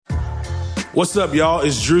What's up, y'all?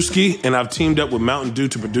 It's Drewski, and I've teamed up with Mountain Dew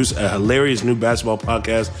to produce a hilarious new basketball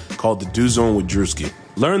podcast called The Dew Zone with Drewski.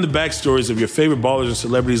 Learn the backstories of your favorite ballers and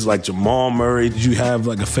celebrities like Jamal Murray. Did you have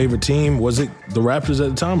like a favorite team? Was it the Raptors at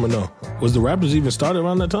the time or no? Was the Raptors even started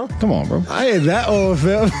around that time? Come on, bro. I ain't that old,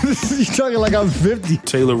 fam. You talking like I'm 50.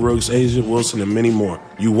 Taylor Rooks, Asia Wilson, and many more.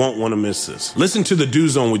 You won't want to miss this. Listen to The Dew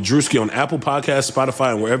Zone with Drewski on Apple Podcasts,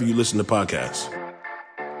 Spotify, and wherever you listen to podcasts.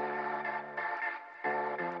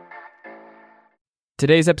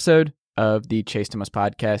 Today's episode of the Chase Thomas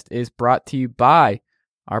podcast is brought to you by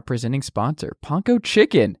our presenting sponsor, Ponko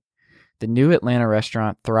Chicken. The new Atlanta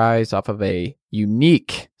restaurant thrives off of a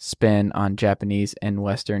unique spin on Japanese and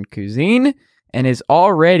Western cuisine and is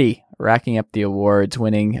already racking up the awards,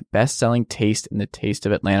 winning best-selling taste in the Taste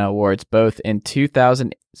of Atlanta Awards, both in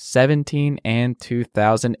 2017 and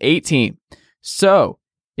 2018. So,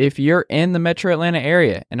 if you're in the Metro Atlanta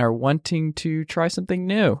area and are wanting to try something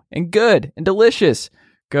new and good and delicious,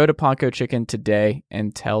 go to Ponko Chicken today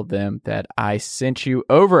and tell them that I sent you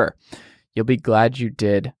over. You'll be glad you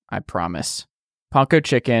did, I promise. Ponko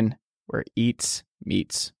Chicken, where eats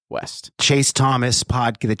meets West. Chase Thomas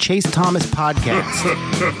the Chase Thomas podcast.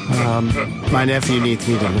 My nephew needs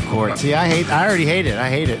me to record. See, I already hate it. I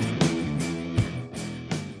hate it.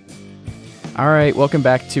 All right, welcome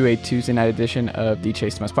back to a Tuesday night edition of the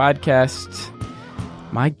Chase Thomas podcast.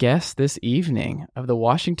 My guest this evening of the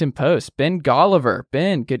Washington Post, Ben Golliver.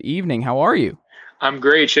 Ben, good evening. How are you? I'm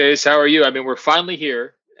great, Chase. How are you? I mean, we're finally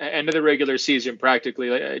here, end of the regular season practically.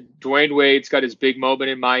 Dwayne Wade's got his big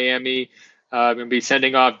moment in Miami. Going to be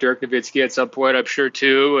sending off Dirk Nowitzki at some point, I'm sure,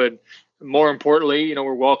 too. And more importantly, you know,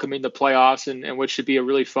 we're welcoming the playoffs and which should be a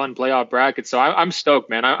really fun playoff bracket. So I'm stoked,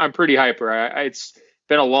 man. I'm pretty hyper. It's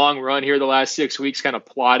been a long run here the last 6 weeks, kind of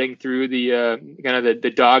plodding through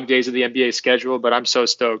the dog days of the NBA schedule, but I'm so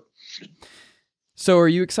stoked. So are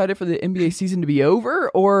you excited for the NBA season to be over,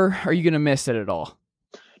 or are you going to miss it at all?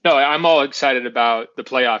 No, I'm all excited about the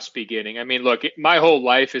playoffs beginning. I mean, look, my whole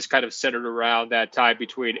life is kind of centered around that time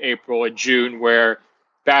between April and June where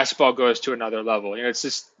basketball goes to another level. You know,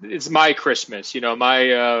 it's my Christmas,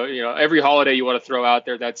 every holiday you want to throw out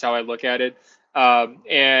there. That's how I look at it.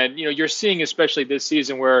 And, you know, you're seeing, especially this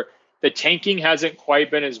season, where the tanking hasn't quite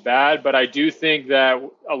been as bad, but I do think that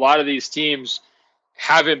a lot of these teams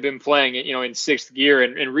haven't been playing, you know, in sixth gear.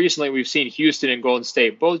 And recently we've seen Houston and Golden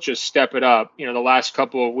State both just step it up, you know, the last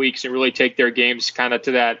couple of weeks and really take their games kind of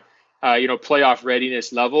to that, playoff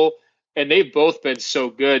readiness level. And they've both been so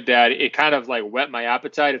good that it kind of like whet my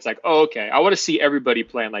appetite. It's like, oh, okay, I want to see everybody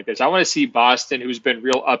playing like this. I want to see Boston, who's been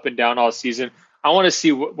real up and down all season. I want to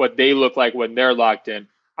see what they look like when they're locked in.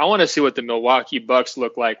 I want to see what the Milwaukee Bucks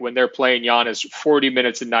look like when they're playing Giannis 40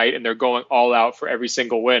 minutes a night and they're going all out for every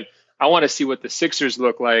single win. I want to see what the Sixers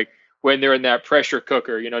look like when they're in that pressure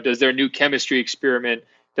cooker. You know, does their new chemistry experiment,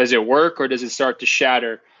 does it work or does it start to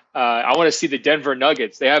shatter? I want to see the Denver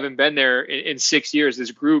Nuggets. They haven't been there in 6 years. This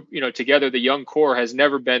group, you know, together, the young core has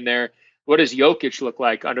never been there. What does Jokic look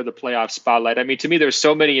like under the playoff spotlight? I mean, to me, there's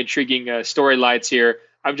so many intriguing storylines here.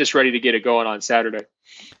 I'm just ready to get it going on Saturday.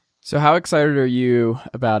 So how excited are you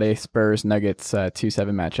about a Spurs-Nuggets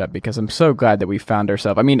 2-7 matchup? Because I'm so glad that we found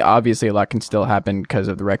ourselves. I mean, obviously a lot can still happen because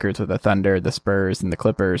of the records with the Thunder, the Spurs, and the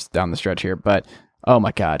Clippers down the stretch here. But, oh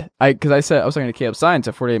my God. I was talking to Caleb Science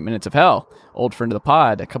at 48 Minutes of Hell, old friend of the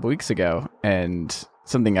pod, a couple weeks ago. And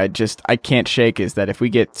something I can't shake is that if we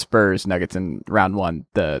get Spurs-Nuggets in round one,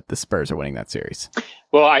 the Spurs are winning that series.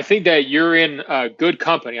 Well, I think that you're in good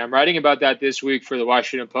company. I'm writing about that this week for the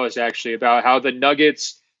Washington Post, actually, about how the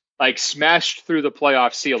Nuggets smashed through the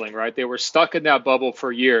playoff ceiling, right? They were stuck in that bubble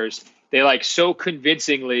for years. They so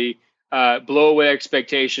convincingly blow away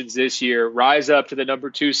expectations this year, rise up to the number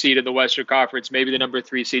 2 seed in the Western Conference, maybe the number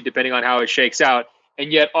 3 seed, depending on how it shakes out.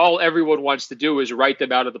 And yet all everyone wants to do is write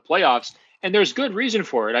them out of the playoffs. And there's good reason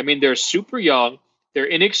for it. I mean, they're super young. They're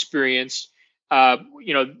inexperienced.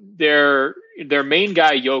 Their main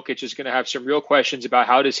guy, Jokic, is going to have some real questions about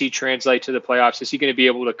how does he translate to the playoffs? Is he going to be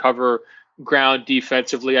able to cover ground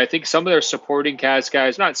defensively? I think some of their supporting cast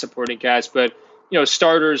guys, not supporting cast, but, you know,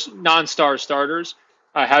 starters, non-star starters,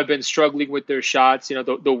 have been struggling with their shots. You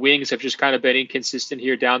know, the wings have just kind of been inconsistent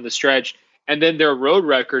here down the stretch. And then their road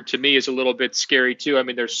record, to me, is a little bit scary, too. I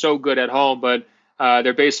mean, they're so good at home, but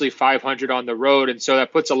they're basically 500 on the road. And so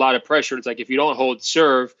that puts a lot of pressure. It's like if you don't hold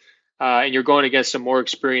serve and you're going against a more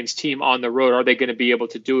experienced team on the road, are they going to be able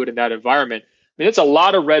to do it in that environment? I mean, it's a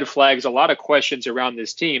lot of red flags, a lot of questions around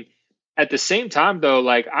this team. At the same time, though,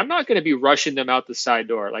 I'm not going to be rushing them out the side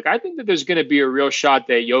door. I think that there's going to be a real shot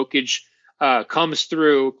that Jokic comes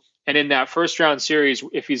through. And in that first round series,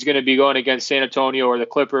 if he's going to be going against San Antonio or the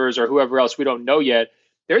Clippers or whoever else we don't know yet,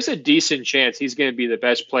 there's a decent chance he's going to be the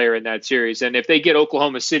best player in that series. And if they get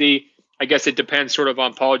Oklahoma City, I guess it depends sort of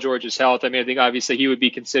on Paul George's health. I mean, I think obviously he would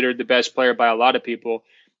be considered the best player by a lot of people.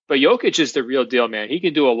 But Jokic is the real deal, man. He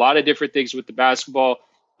can do a lot of different things with the basketball.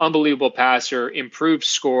 Unbelievable passer, improved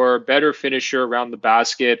scorer, better finisher around the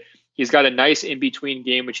basket. He's got a nice in-between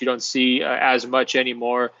game, which you don't see as much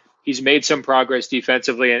anymore. He's made some progress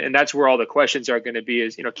defensively, and that's where all the questions are going to be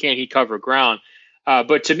is, can he cover ground?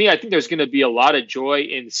 But to me, I think there's going to be a lot of joy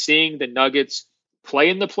in seeing the Nuggets play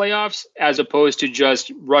in the playoffs as opposed to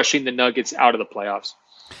just rushing the Nuggets out of the playoffs.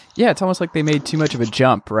 Yeah, it's almost like they made too much of a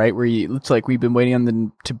jump, right? Where it looks like we've been waiting on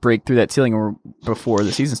them to break through that ceiling. Before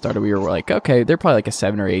the season started, we were like, okay, they're probably like a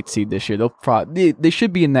 7 or 8 seed this year. They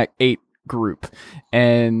should be in that 8 group,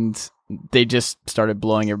 and they just started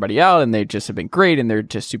blowing everybody out, and they just have been great, and they're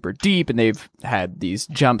just super deep, and they've had these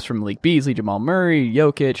jumps from Malik Beasley, Jamal Murray,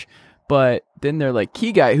 Jokic. But then they're like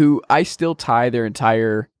key guy who I still tie their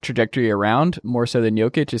entire trajectory around more so than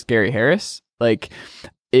Jokic is Gary Harris. Like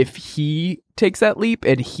if he takes that leap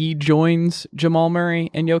and he joins Jamal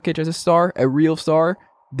Murray and Jokic as a star, a real star,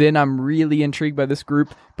 then I'm really intrigued by this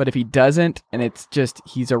group. But if he doesn't, and it's just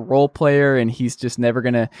he's a role player and he's just never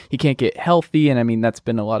he can't get healthy. And I mean, that's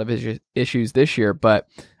been a lot of issues this year. But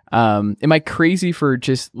am I crazy for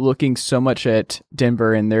just looking so much at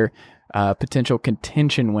Denver and their potential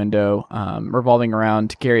contention window revolving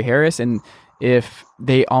around Gary Harris? And if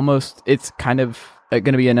they it's kind of going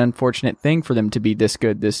to be an unfortunate thing for them to be this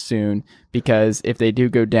good this soon, because if they do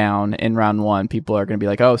go down in round 1, people are going to be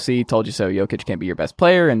like, oh, see, told you so. Jokic can't be your best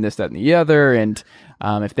player and this, that, and the other. And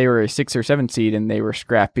if they were a 6 or 7 seed and they were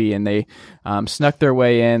scrappy and they snuck their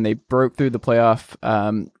way in, they broke through the playoff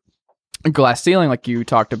glass ceiling like you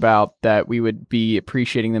talked about, that we would be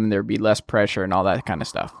appreciating them and there would be less pressure and all that kind of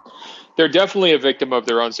stuff. They're definitely a victim of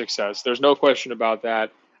their own success. There's no question about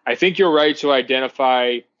that. I think you're right to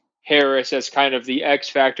identify Harris as kind of the X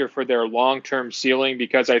factor for their long-term ceiling,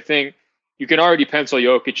 because I think you can already pencil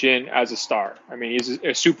Jokic in as a star. I mean, he's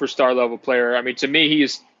a superstar level player. I mean, to me,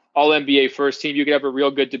 he's all NBA first team. You could have a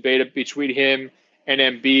real good debate between him and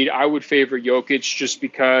Embiid. I would favor Jokic just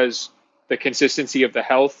because the consistency of the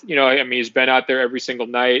health. I mean, he's been out there every single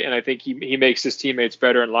night, and I think he makes his teammates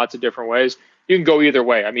better in lots of different ways. You can go either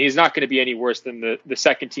way. I mean, he's not going to be any worse than the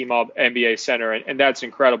second team all NBA center, and that's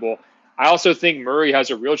incredible. I also think Murray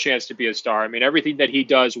has a real chance to be a star. I mean, everything that he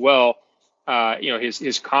does well,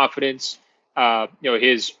 his confidence,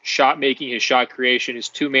 his shot making, his shot creation, his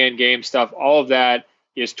 2-man game stuff, all of that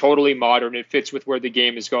is totally modern. It fits with where the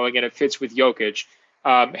game is going, and it fits with Jokic.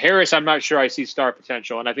 Harris, I'm not sure I see star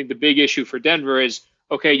potential. And I think the big issue for Denver is,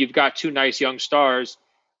 okay, you've got 2 nice young stars.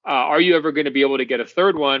 Are you ever going to be able to get a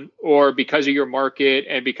third one? Or because of your market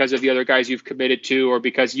and because of the other guys you've committed to, or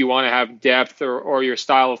because you want to have depth or your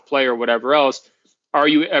style of play or whatever else, are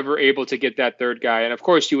you ever able to get that third guy? And of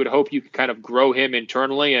course, you would hope you could kind of grow him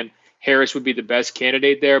internally, and Harris would be the best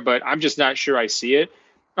candidate there, but I'm just not sure I see it.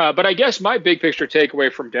 But I guess my big picture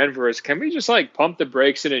takeaway from Denver is, can we just pump the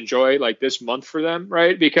brakes and enjoy this month for them,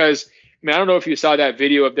 right? Because I don't know if you saw that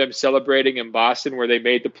video of them celebrating in Boston where they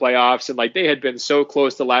made the playoffs, and they had been so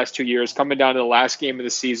close the last 2 years, coming down to the last game of the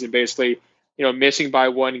season, basically, missing by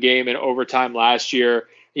 1 game in overtime last year.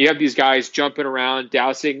 You have these guys jumping around,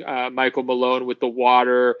 dousing Michael Malone with the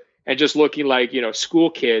water, and just looking like, school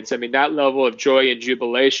kids. I mean, that level of joy and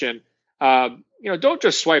jubilation. Don't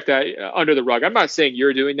just swipe that under the rug. I'm not saying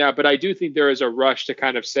you're doing that, but I do think there is a rush to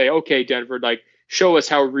kind of say, okay, Denver, show us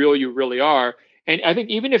how real you really are. And I think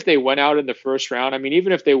even if they went out in the first round, I mean,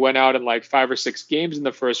 even if they went out in 5 or 6 games in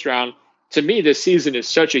the first round, to me, this season is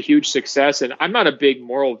such a huge success. And I'm not a big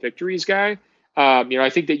moral victories guy. I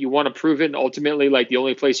think that you want to prove it. And ultimately, the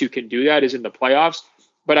only place you can do that is in the playoffs.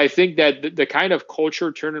 But I think that the kind of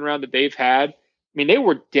culture turnaround that they've had, I mean, they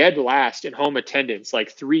were dead last in home attendance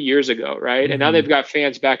 3 years ago, right? Mm-hmm. And now they've got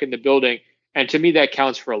fans back in the building. And to me, that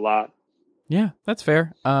counts for a lot. Yeah, that's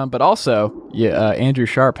fair. But also, Andrew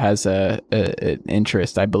Sharp has an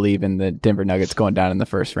interest, I believe, in the Denver Nuggets going down in the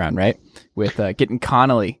first round, right? With getting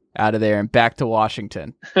Connolly out of there and back to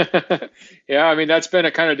Washington. Yeah, I mean, that's been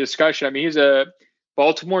a kind of discussion. I mean, he's a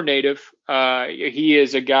Baltimore native. He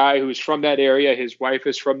is a guy who's from that area. His wife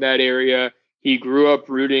is from that area. He grew up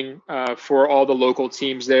rooting for all the local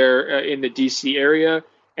teams there in the D.C. area,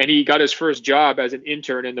 and he got his first job as an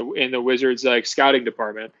intern in the Wizards scouting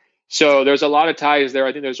department. So there's a lot of ties there.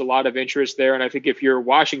 I think there's a lot of interest there. And I think if you're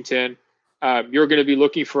Washington, you're going to be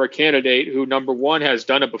looking for a candidate who, number one, has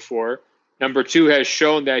done it before. Number two, has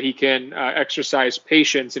shown that he can exercise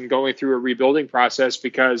patience in going through a rebuilding process,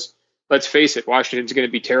 because let's face it, Washington's going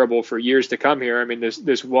to be terrible for years to come here. I mean,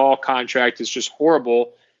 this Wall contract is just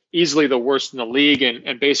horrible. easily the worst in the league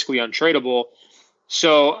and basically untradeable.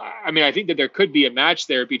 So, I mean, I think that there could be a match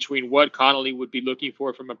there between what Connolly would be looking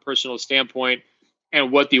for from a personal standpoint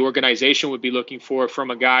and what the organization would be looking for from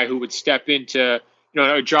a guy who would step into,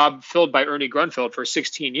 a job filled by Ernie Grunfeld for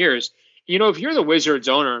 16 years. If you're the Wizards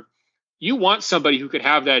owner, you want somebody who could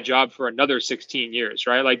have that job for another 16 years,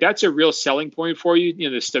 right? Like that's a real selling point for you,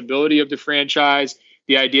 the stability of the franchise,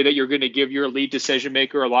 the idea that you're going to give your lead decision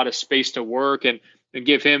maker a lot of space to work and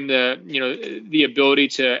give him the ability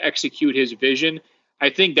to execute his vision. I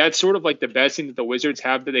think that's sort of like the best thing that the Wizards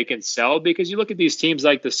have that they can sell, because you look at these teams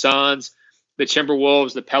like the Suns, the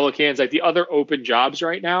Timberwolves, the Pelicans, like the other open jobs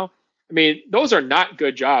right now. I mean, those are not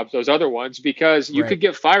good jobs, those other ones, because you could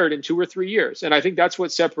get fired in 2 or 3 years. And I think that's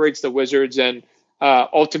what separates the Wizards. And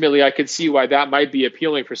ultimately, I could see why that might be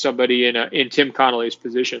appealing for somebody in Tim Connolly's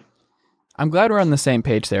position. I'm glad we're on the same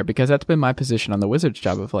page there, because that's been my position on the Wizards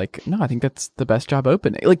job of like, no, I think that's the best job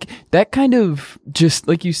open. Like that kind of, just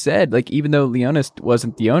like you said, like even though Leonis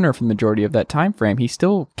wasn't the owner for the majority of that time frame, he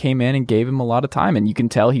still came in and gave him a lot of time, and you can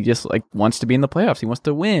tell he just like wants to be in the playoffs. He wants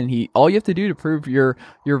to win. All you have to do to prove your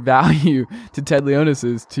value to Ted Leonis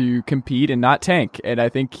is to compete and not tank. And I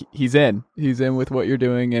think he's in with what you're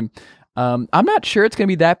doing. And I'm not sure it's going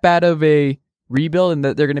to be that bad of a rebuild and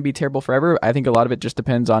that they're going to be terrible forever. I think a lot of it just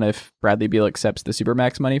depends on if Bradley Beal accepts the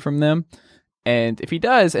Supermax money from them. And if he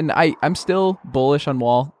does, and I'm still bullish on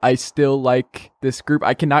Wall. I still like this group.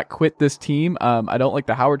 I cannot quit this team. I don't like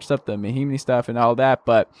the Howard stuff, the Mahimni stuff and all that,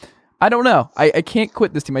 but I don't know. I can't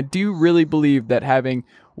quit this team. I do really believe that having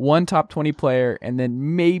one top 20 player and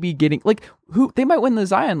then maybe getting they might win the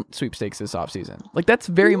Zion sweepstakes this offseason. Like that's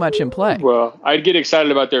very much in play. Well, I'd get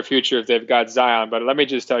excited about their future if they've got Zion, but let me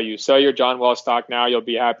just tell you, sell your John Wall stock now. You'll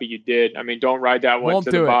be happy you did. I mean, don't ride that one to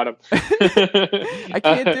the bottom. I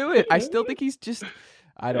can't do it. I still think he's just,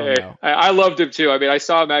 I don't know. I loved him too. I mean, I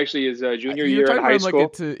saw him actually his junior year in high school.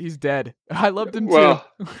 He's dead. I loved him too.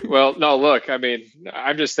 Well, no, look, I mean,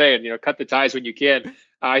 I'm just saying, cut the ties when you can.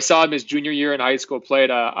 I saw him his junior year in high school,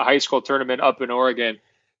 played a high school tournament up in Oregon.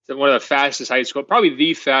 It's one of the fastest probably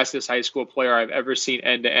the fastest high school player I've ever seen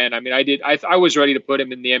end to end. I mean, I was ready to put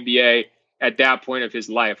him in the NBA at that point of his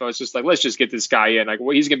life. I was just like, let's just get this guy in. Like,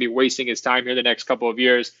 well, he's going to be wasting his time here the next couple of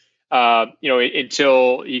years,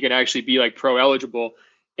 until he can actually be like pro eligible.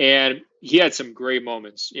 And he had some great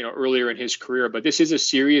moments, earlier in his career, but this is a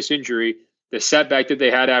serious injury. The setback that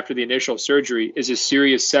they had after the initial surgery is a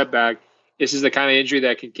serious setback. This is the kind of injury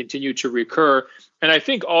that can continue to recur. And I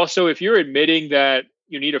think also if you're admitting that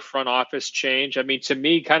you need a front office change, I mean, to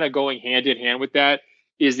me, kind of going hand in hand with that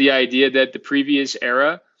is the idea that the previous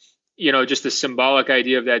era, just the symbolic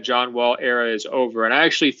idea of that John Wall era is over. And I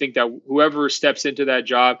actually think that whoever steps into that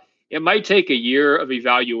job, it might take a year of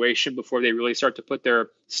evaluation before they really start to put their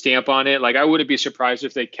stamp on it. Like I wouldn't be surprised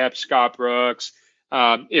if they kept Scott Brooks,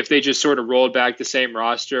 if they just sort of rolled back the same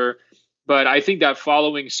roster. But I think that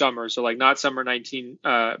following summer, so like not summer 19,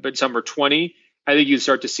 but summer 20, I think you'd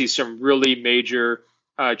start to see some really major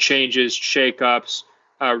changes, shakeups,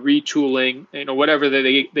 retooling, whatever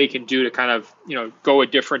they can do to kind of, go a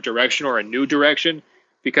different direction or a new direction.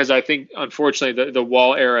 Because I think, unfortunately, the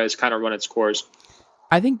Wall era has kind of run its course.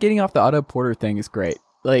 I think getting off the Otto Porter thing is great.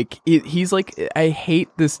 Like he's like, I hate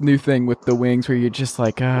this new thing with the wings where you're just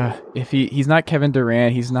like, if he's not Kevin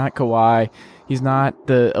Durant, he's not Kawhi, he's not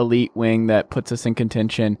the elite wing that puts us in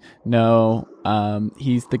contention. No,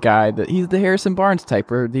 he's the guy he's the Harrison Barnes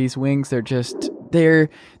type where these wings, they're just,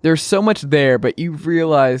 there's so much there, but you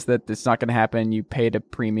realize that it's not going to happen. You paid a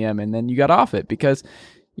premium and then you got off it because,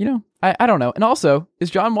 I don't know. And also,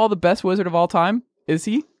 is John Wall the best Wizard of all time? Is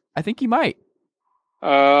he? I think he might.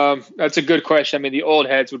 That's a good question. I mean, the old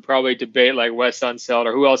heads would probably debate like Wes Unseld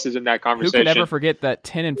or who else is in that conversation. Who can ever forget that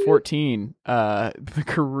 10 and 14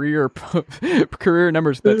 career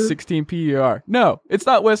numbers, that 16 PER? No, it's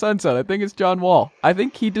not Wes Unseld. I think it's John Wall. I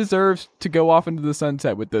think he deserves to go off into the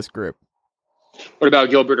sunset with this group. What about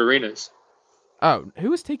Gilbert Arenas? Oh, who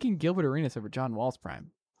was taking Gilbert Arenas over John Wall's prime?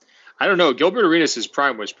 I don't know. Gilbert Arenas'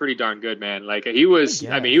 prime was pretty darn good, man. Like he was,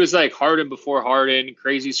 he was like Harden before Harden,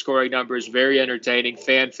 crazy scoring numbers, very entertaining,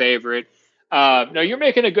 fan favorite. No, you're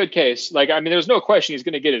making a good case. Like, I mean, there's no question he's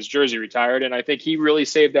going to get his jersey retired. And I think he really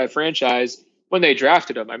saved that franchise when they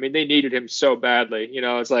drafted him. I mean, they needed him so badly.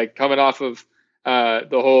 It's like coming off of the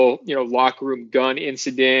whole, locker room gun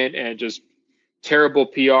incident and just terrible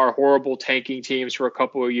PR, horrible tanking teams for a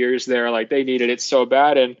couple of years there. Like they needed it so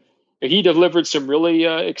bad. And he delivered some really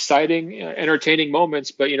exciting, entertaining moments,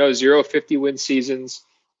 but 0 50-win seasons.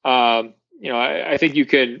 I think you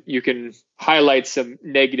can highlight some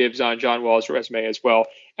negatives on John Wall's resume as well.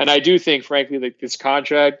 And I do think, frankly, that this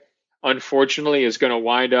contract, unfortunately, is going to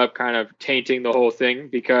wind up kind of tainting the whole thing,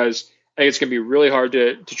 because I think it's going to be really hard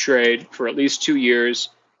to trade for at least 2 years.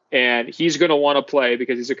 And he's going to want to play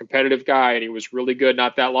because he's a competitive guy and he was really good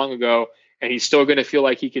not that long ago. And he's still going to feel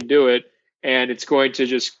like he can do it. And it's going to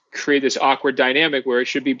just create this awkward dynamic where it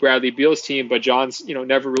should be Bradley Beal's team, but John's,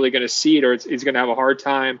 never really going to see it, or he's going to have a hard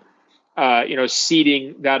time,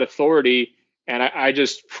 ceding that authority. And I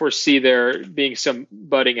just foresee there being some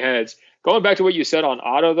butting heads. Going back to what you said on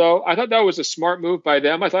Otto, though, I thought that was a smart move by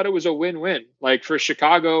them. I thought it was a win-win. Like for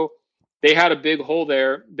Chicago, they had a big hole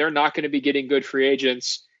there. They're not going to be getting good free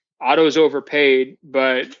agents. Otto's overpaid,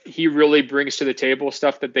 but he really brings to the table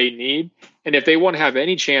stuff that they need. And if they want to have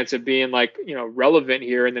any chance of being relevant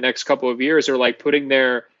here in the next couple of years, or like putting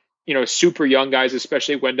their, super young guys,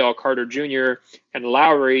 especially Wendell Carter Jr. and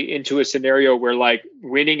Lowry, into a scenario where like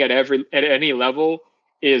winning at any level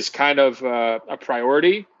is kind of a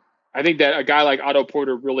priority, I think that a guy like Otto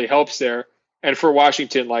Porter really helps there. And for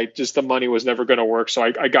Washington, like just the money was never going to work. So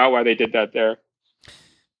I got why they did that there.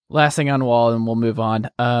 Last thing on Wall, and we'll move on.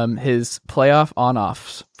 His playoff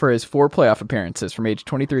on-offs for his 4 playoff appearances from age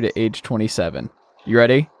 23 to age 27. You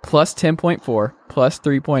ready? Plus 10.4, plus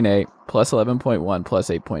 3.8, plus 11.1, plus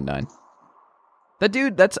 8.9. That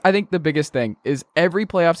dude, that's, I think, the biggest thing is every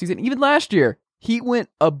playoff season, even last year, he went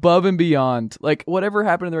above and beyond. Like, whatever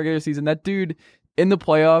happened in the regular season, that dude in the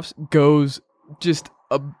playoffs goes just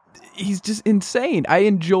he's just insane. I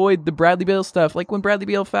enjoyed the Bradley Beal stuff, like when Bradley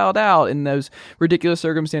Beal fouled out in those ridiculous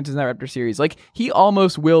circumstances in that Raptor series. Like, he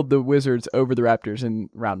almost willed the Wizards over the Raptors in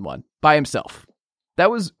round 1 by himself.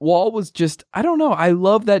 Wall was just, I don't know. I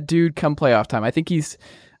love that dude come playoff time. I think he's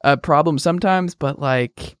a problem sometimes, but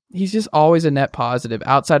like, he's just always a net positive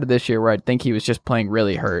outside of this year where I think he was just playing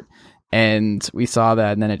really hurt. And we saw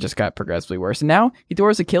that, and then it just got progressively worse. And now he tore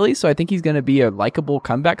his Achilles, so I think he's going to be a likable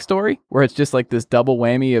comeback story where it's just like this double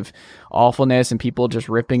whammy of awfulness and people just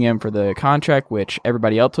ripping him for the contract, which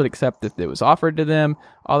everybody else would accept if it was offered to them,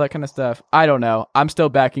 all that kind of stuff. I don't know. I'm still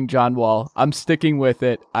backing John Wall. I'm sticking with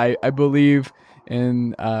it. I believe in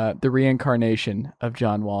the reincarnation of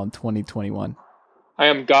John Wall in 2021. I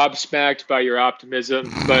am gobsmacked by your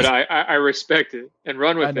optimism, but I respect it and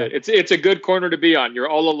run with it. It's a good corner to be on. You're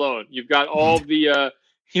all alone. You've got all of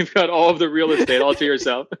the real estate all to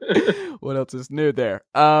yourself. What else is new there?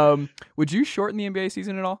 Would you shorten the NBA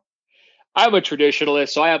season at all? I'm a traditionalist,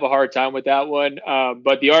 so I have a hard time with that one.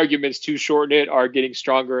 But the arguments to shorten it are getting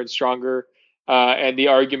stronger and stronger. And the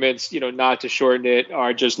arguments, not to shorten it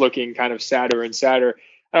are just looking kind of sadder and sadder.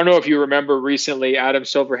 I don't know if you remember recently, Adam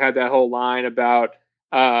Silver had that whole line about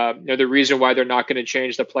the reason why they're not going to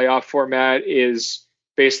change the playoff format is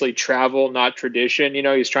basically travel, not tradition.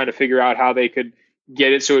 He's trying to figure out how they could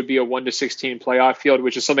get it so it would be a 1-16 playoff field,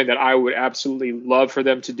 which is something that I would absolutely love for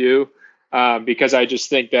them to do, because I just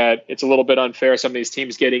think that it's a little bit unfair. Some of these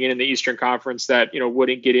teams getting in the Eastern Conference that,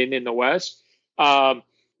 wouldn't get in the West.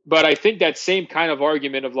 But I think that same kind of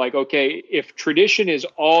argument of like, okay, if tradition is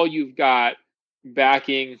all you've got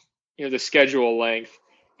backing, the schedule length,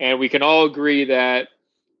 and we can all agree that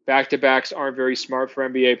back-to-backs aren't very smart for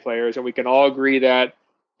NBA players, and we can all agree that,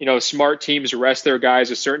 smart teams rest their guys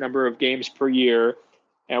a certain number of games per year,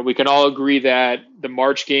 and we can all agree that the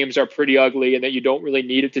March games are pretty ugly and that you don't really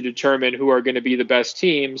need it to determine who are going to be the best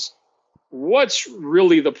teams. What's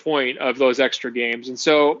really the point of those extra games? And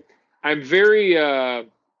so I'm very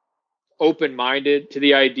open-minded to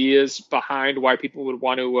the ideas behind why people would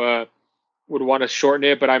want to shorten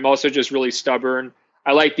it, but I'm also just really stubborn.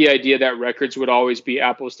 I like the idea that records would always be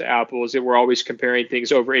apples to apples, that we're always comparing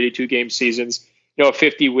things over 82 game seasons.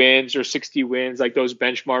 50 wins or 60 wins, like those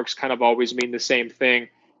benchmarks kind of always mean the same thing.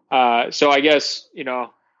 So I guess,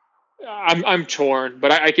 I'm torn,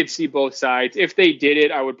 but I could see both sides. If they did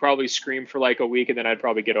it, I would probably scream for like a week and then I'd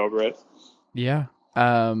probably get over it. Yeah.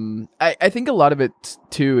 I think a lot of it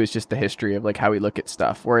too is just the history of like how we look at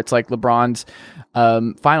stuff, where it's like LeBron's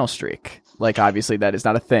final streak. Like, obviously that is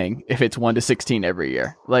not a thing if it's 1-16 every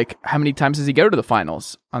year. Like, how many times does he go to the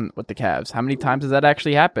finals with the Cavs? How many times does that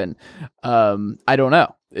actually happen? I don't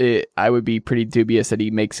know. I would be pretty dubious that he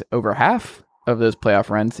makes over half of those playoff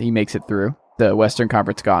runs. He makes it through the Western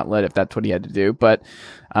Conference Gauntlet if that's what he had to do, but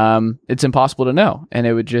it's impossible to know, and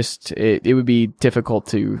it would be difficult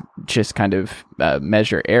to just kind of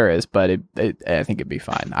measure eras, but I think it'd be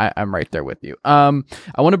fine. I'm right there with you. I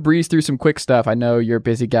want to breeze through some quick stuff. I know you're a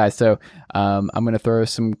busy guy, so I'm going to throw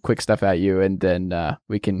some quick stuff at you, and then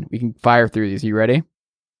we can fire through these. You ready?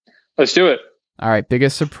 Let's do it. All right,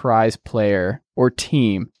 biggest surprise player or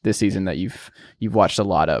team this season that you've watched a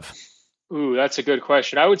lot of? Ooh, that's a good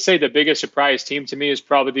question. I would say the biggest surprise team to me is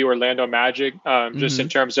probably the Orlando Magic, just in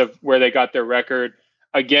terms of where they got their record.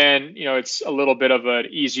 again, it's a little bit of an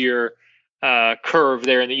easier curve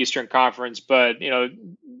there in the Eastern Conference, but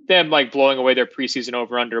them like blowing away their preseason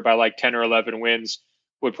over under by like 10 or 11 wins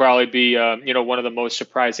would probably be one of the most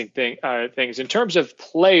surprising things in terms of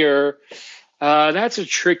player. That's a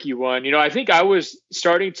tricky one. I think I was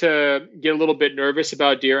starting to get a little bit nervous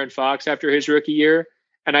about De'Aaron Fox after his rookie year.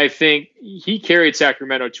 And I think he carried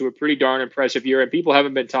Sacramento to a pretty darn impressive year. And people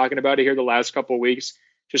haven't been talking about it here the last couple of weeks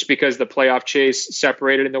just because the playoff chase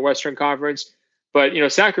separated in the Western Conference. But,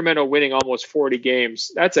 Sacramento winning almost 40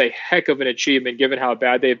 games, that's a heck of an achievement given how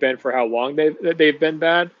bad they've been for how long they've been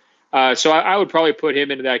bad. So I would probably put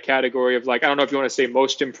him into that category of like, I don't know if you want to say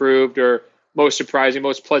most improved or most surprising,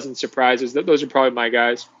 most pleasant surprises. Those are probably my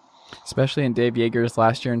guys. Especially in Dave Yeager's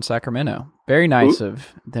last year in Sacramento. Very nice of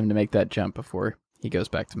them to make that jump before he goes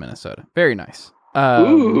back to Minnesota. Very nice.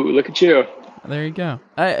 Look at you. There you go.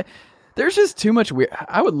 There's just too much weird.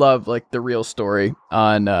 I would love like the real story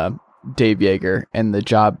on Dave Yeager and the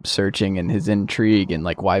job searching and his intrigue and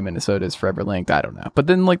like why Minnesota is forever linked. I don't know. But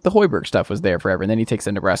then like the Hoiberg stuff was there forever, and then he takes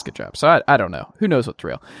the Nebraska job. So I don't know. Who knows what's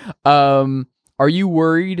real? Are you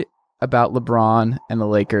worried about LeBron and the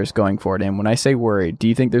Lakers going forward? And when I say worried, do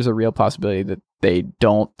you think there's a real possibility that they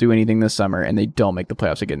don't do anything this summer and they don't make the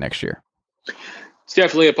playoffs again next year? It's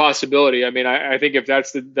definitely a possibility. I mean, I think if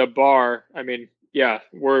that's the bar, I mean, yeah,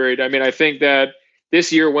 worried. I mean, I think that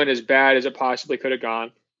this year went as bad as it possibly could have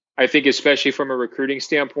gone. I think especially from a recruiting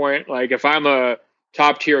standpoint, like if I'm a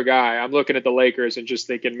top tier guy, I'm looking at the Lakers and just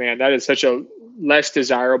thinking, man, that is such a less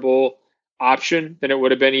desirable option than it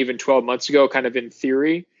would have been even 12 months ago, kind of in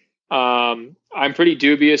theory. I'm pretty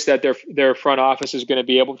dubious that their front office is going to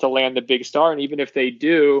be able to land the big star. And even if they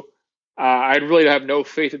do, I really have no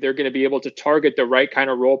faith that they're going to be able to target the right kind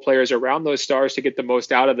of role players around those stars to get the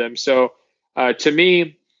most out of them. So to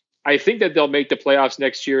me, I think that they'll make the playoffs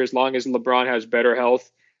next year as long as LeBron has better health.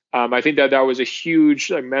 I think that was a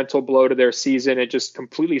huge mental blow to their season. It just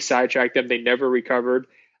completely sidetracked them. They never recovered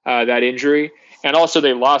that injury. And also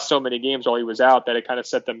they lost so many games while he was out that it kind of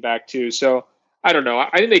set them back too. So I don't know.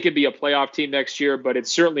 I think they could be a playoff team next year, but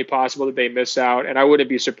it's certainly possible that they miss out. And I wouldn't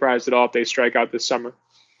be surprised at all if they strike out this summer.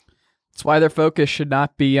 That's why their focus should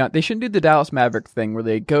not be they shouldn't do the Dallas Mavericks thing where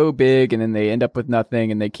they go big and then they end up with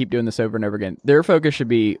nothing and they keep doing this over and over again. Their focus should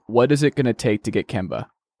be, what is it going to take to get Kemba?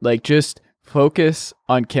 Like, just focus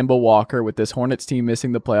on Kemba Walker with this Hornets team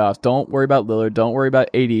missing the playoffs. Don't worry about Lillard. Don't worry about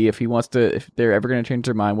AD if they're ever going to change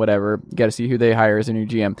their mind, whatever. You got to see who they hire as a new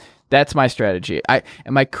GM. That's my strategy.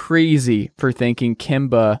 Am I crazy for thinking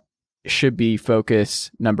Kemba should be focus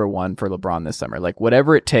number one for LeBron this summer? Like,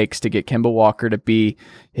 whatever it takes to get Kemba Walker to be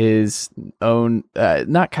his own,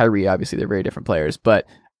 not Kyrie, obviously they're very different players, but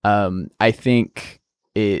I think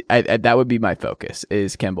that would be my focus,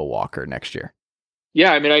 is Kemba Walker next year.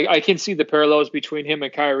 Yeah, I mean, I can see the parallels between him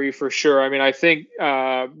and Kyrie for sure. I mean, I think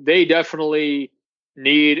they definitely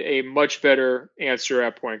need a much better answer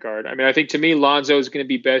at point guard. I mean, I think to me, Lonzo is going to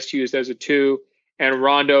be best used as a 2, and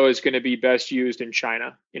Rondo is going to be best used in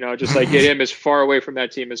China. Just like get him as far away from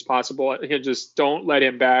that team as possible. Just don't let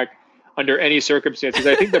him back under any circumstances.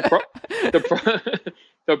 I think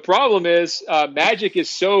the problem is Magic is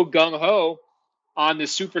so gung-ho on the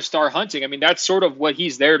superstar hunting. I mean, that's sort of what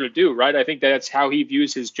he's there to do, right? I think that's how he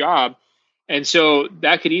views his job. And so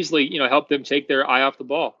that could easily, help them take their eye off the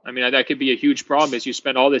ball. I mean, that could be a huge problem as you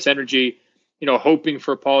spend all this energy, hoping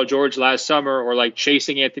for Paul George last summer or like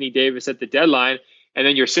chasing Anthony Davis at the deadline. And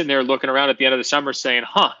then you're sitting there looking around at the end of the summer saying,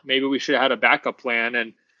 maybe we should have had a backup plan.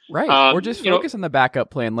 And right. Or just focus on the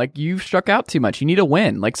backup plan. Like, you've struck out too much. You need a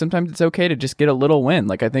win. Like, sometimes it's okay to just get a little win.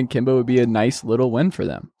 Like, I think Kemba would be a nice little win for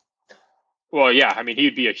them. Well, yeah, I mean,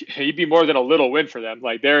 he'd be more than a little win for them.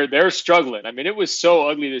 Like, they're struggling. I mean, it was so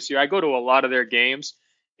ugly this year. I go to a lot of their games,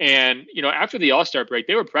 and after the All-Star break,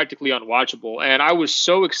 they were practically unwatchable. And I was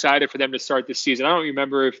so excited for them to start this season. I don't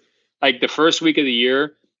remember if like the first week of the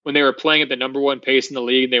year when they were playing at the number one pace in the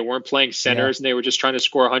league, and they weren't playing centers and they were just trying to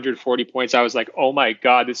score 140 points. I was like, oh my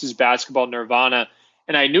God, this is basketball nirvana.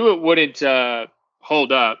 And I knew it wouldn't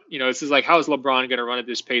hold up. This is like, how is LeBron going to run at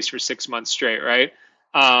this pace for 6 months straight, right?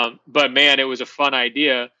 But man, it was a fun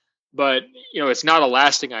idea, but it's not a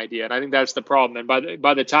lasting idea. And I think that's the problem. And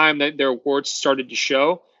by the time that their warts started to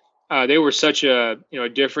show, they were such a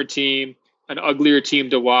different team, an uglier team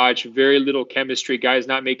to watch, very little chemistry, guys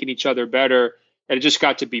not making each other better. And it just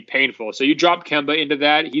got to be painful. So you drop Kemba into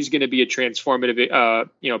that, he's going to be a transformative,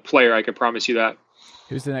 player. I can promise you that.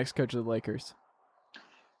 Who's the next coach of the Lakers?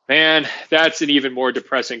 Man, that's an even more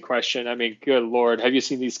depressing question. I mean, good Lord, have you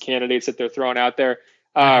seen these candidates that they're throwing out there?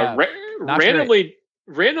 Randomly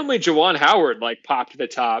randomly Juwan Howard like popped to the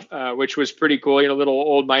top, which was pretty cool. A little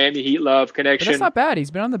old Miami Heat love connection. But that's not bad.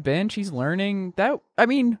 He's been on the bench. He's learning that. I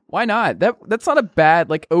mean, why not? That's not a bad,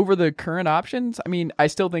 like, over the current options. I mean, I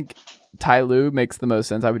still think Ty Lue makes the most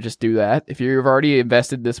sense. I would just do that. If you've already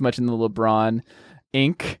invested this much in the LeBron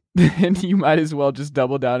Inc., then you might as well just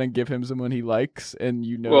double down and give him someone he likes, and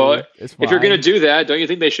well, it's fine. If you're going to do that, don't you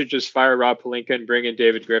think they should just fire Rob Pelinka and bring in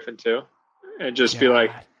David Griffin too? And just be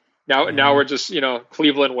like, now we're just,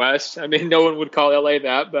 Cleveland West. I mean, no one would call LA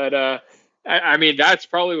that, but I mean, that's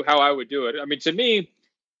probably how I would do it. I mean, to me,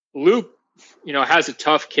 Luke, has a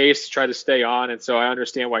tough case to try to stay on, and so I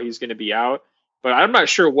understand why he's going to be out. But I'm not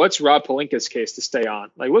sure what's Rob Pelinka's case to stay on.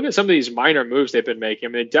 Like, look at some of these minor moves they've been making.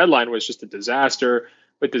 I mean, the deadline was just a disaster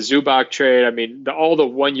with the Zubac trade. I mean, all the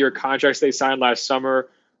one-year contracts they signed last summer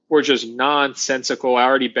were just nonsensical. I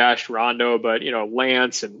already bashed Rondo, but,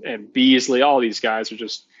 Lance and Beasley, all these guys are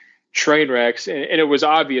just train wrecks. And it was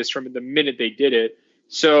obvious from the minute they did it.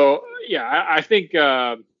 So, yeah, I think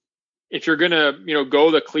if you're going to, go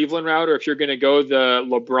the Cleveland route, or if you're going to go the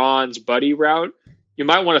LeBron's buddy route, you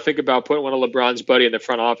might want to think about putting one of LeBron's buddy in the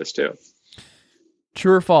front office too.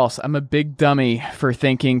 True or false? I'm a big dummy for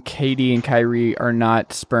thinking KD and Kyrie are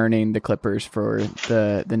not spurning the Clippers for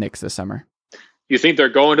the Knicks this summer. You think they're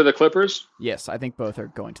going to the Clippers? Yes, I think both are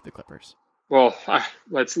going to the Clippers. Well,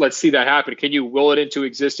 let's see that happen. Can you will it into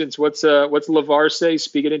existence? What's LeVar say?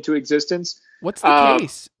 Speak it into existence. What's the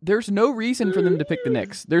case? There's no reason for them to pick the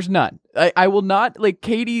Knicks. There's none. I will not, like,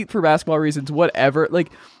 KD for basketball reasons, whatever.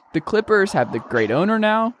 Like, the Clippers have the great owner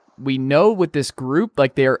now. We know with this group,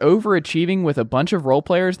 like, they are overachieving with a bunch of role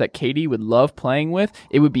players that KD would love playing with.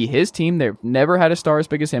 It would be his team. They've never had a star as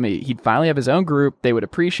big as him. He'd finally have his own group. They would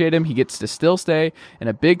appreciate him. He gets to still stay in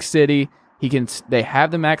a big city. They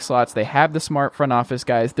have the max slots. They have the smart front office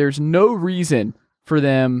guys. There's no reason for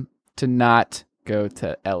them to not go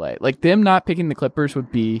to LA. Like, them not picking the Clippers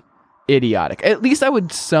would be idiotic. At least I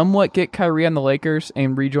would somewhat get Kyrie on the Lakers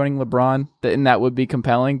and rejoining LeBron, and that would be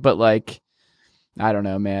compelling. But, like, I don't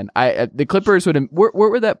know, man. The Clippers would. Where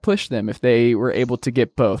would that push them if they were able to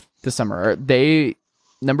get both this summer? Are they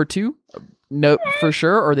number 2? No, for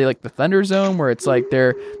sure. Or are they like the Thunder zone, where it's like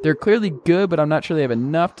they're clearly good, but I'm not sure they have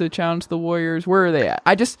enough to challenge the Warriors? Where are they at?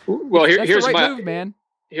 Here's my move, man.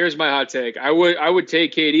 Here's my hot take. I would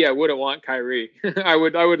take KD. I wouldn't want Kyrie. I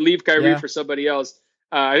would leave Kyrie for somebody else.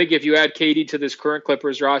 I think if you add KD to this current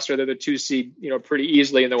Clippers roster, they're the 2 seed, pretty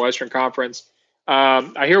easily in the Western Conference.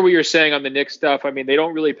 I hear what you're saying on the Knicks stuff. I mean, they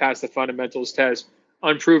don't really pass the fundamentals test.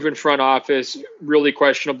 Unproven front office, really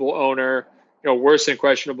questionable owner, worse than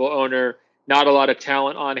questionable owner, not a lot of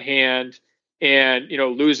talent on hand, and,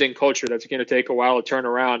 losing culture that's going to take a while to turn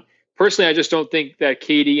around. Personally, I just don't think that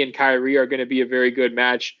KD and Kyrie are going to be a very good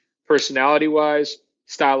match personality-wise,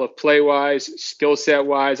 style of play-wise, skill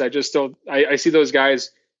set-wise. I just don't – I see those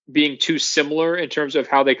guys being too similar in terms of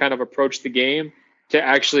how they kind of approach the game to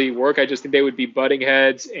actually work. I just think they would be butting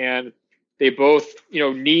heads, and they both,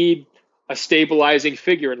 need a stabilizing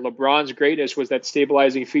figure. And LeBron's greatness was that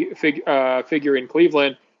stabilizing figure in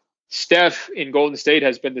Cleveland. Steph in Golden State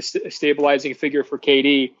has been the stabilizing figure for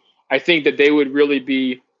KD. I think that they would really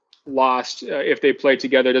be lost if they played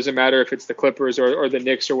together. It doesn't matter if it's the Clippers or the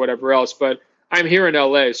Knicks or whatever else. But I'm here in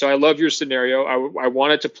LA, so I love your scenario. I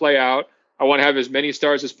want it to play out. I want to have as many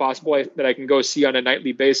stars as possible that I can go see on a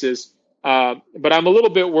nightly basis. But I'm a little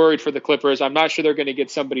bit worried for the Clippers. I'm not sure they're going to get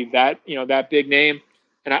somebody that big name.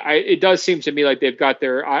 And it does seem to me like they've got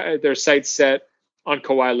their sights set on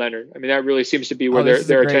Kawhi Leonard. I mean, that really seems to be where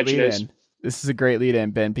their attention is. This is a great lead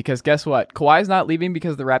in, Ben, because guess what? Kawhi's not leaving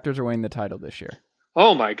because the Raptors are winning the title this year.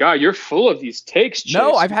 Oh my God, you're full of these takes, Chase.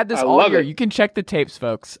 No, I've had this all year. You can check the tapes,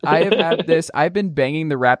 folks. I have had this. I've been banging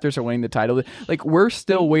the Raptors are winning the title. Like, we're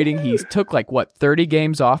still waiting. He's took 30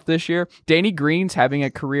 games off this year. Danny Green's having a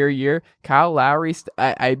career year. Kyle Lowry,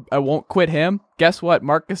 I won't quit him. Guess what?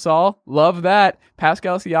 Marc Gasol, love that.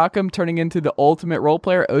 Pascal Siakam turning into the ultimate role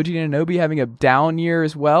player. OG Anunoby having a down year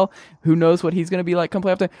as well. Who knows what he's going to be like come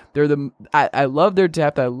playoff time. I love their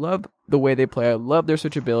depth. I love the way they play. I love their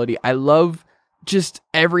switchability. I love just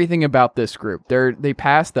everything about this group. They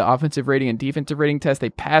pass the offensive rating and defensive rating test. They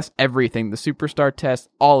pass everything, the superstar test,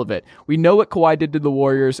 all of it. We know what Kawhi did to the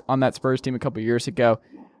Warriors on that Spurs team a couple years ago.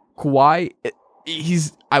 Kawhi,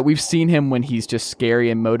 we've seen him when he's just scary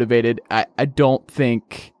and motivated. I don't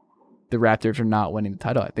think the Raptors are not winning the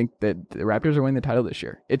title. I think that the Raptors are winning the title this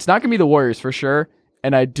year. It's not going to be the Warriors for sure,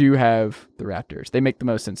 and I do have the Raptors. They make the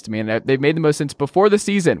most sense to me, and they've made the most sense before the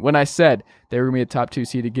season when I said they were going to be a top 2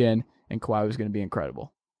 seed again, and Kawhi was going to be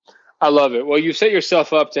incredible. I love it. Well, you set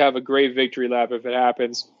yourself up to have a great victory lap if it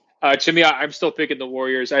happens. To me, I'm still picking the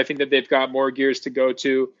Warriors. I think that they've got more gears to go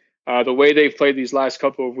to. The way they've played these last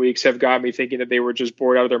couple of weeks have got me thinking that they were just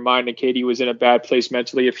bored out of their mind and KD was in a bad place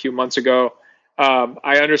mentally a few months ago.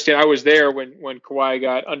 I understand. I was there when Kawhi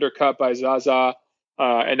got undercut by Zaza,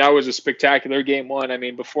 and that was a spectacular game one. I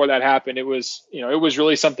mean, before that happened, it was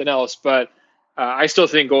really something else. But I still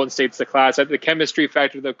think Golden State's the class. The chemistry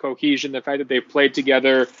factor, the cohesion, the fact that they've played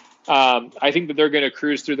together. I think that they're going to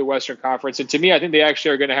cruise through the Western Conference. And to me, I think they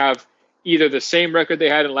actually are going to have either the same record they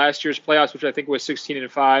had in last year's playoffs, which I think was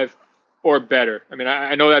 16-5, or better. I mean,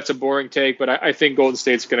 I know that's a boring take, but I think Golden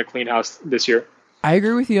State's going to clean house this year. I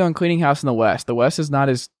agree with you on cleaning house in the West. The West is not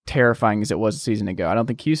as terrifying as it was a season ago. I don't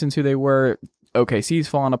think Houston's who they were. OKC's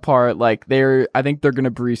falling apart. I think they're going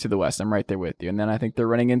to breeze through the West. I'm right there with you. And then I think they're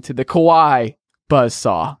running into the Kawhi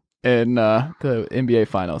buzzsaw in the NBA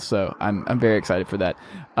Finals. So I'm very excited for that.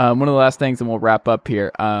 One of the last things, and we'll wrap up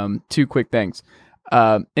here. Two quick things.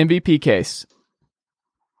 MVP case.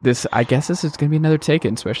 I guess this is going to be another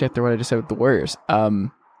take-in, especially after what I just said with the Warriors.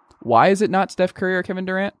 Why is it not Steph Curry or Kevin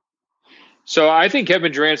Durant? So I think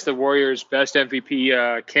Kevin Durant's the Warriors' best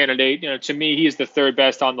MVP candidate. To me, he's the third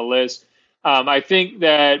best on the list. I think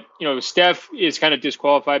that, Steph is kind of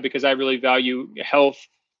disqualified because I really value health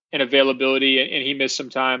and availability, and he missed some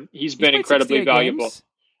time. He's been incredibly valuable. Games.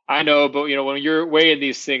 I know, but when you're weighing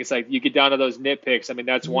these things, like you get down to those nitpicks. I mean,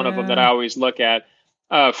 that's one of them that I always look at.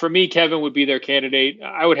 For me, Kevin would be their candidate.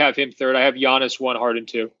 I would have him third. I have Giannis 1, Harden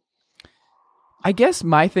 2. I guess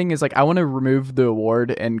my thing is I want to remove the award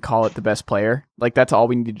and call it the best player. That's all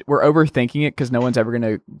we need. We're overthinking it because no one's ever going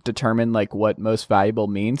to determine what most valuable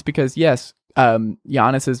means. Because yes,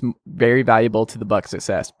 Giannis is very valuable to the Bucks'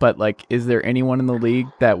 success. But is there anyone in the league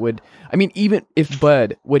that would? I mean, even if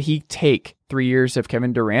Bud, would he take 3 years of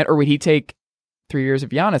Kevin Durant or would he take 3 years of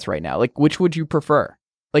Giannis right now? Which would you prefer?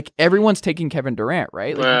 Everyone's taking Kevin Durant,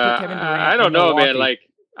 right? You put Kevin Durant I don't know, man.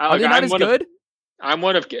 Are they not as good? I'm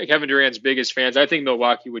one of Kevin Durant's biggest fans. I think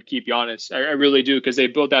Milwaukee would keep Giannis. I really do, because they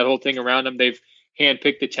built that whole thing around him. They've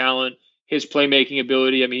handpicked the talent, his playmaking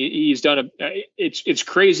ability. I mean, he's done it's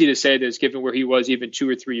crazy to say this given where he was even 2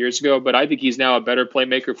 or 3 years ago, but I think he's now a better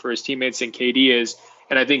playmaker for his teammates than KD is.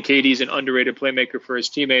 And I think KD's an underrated playmaker for his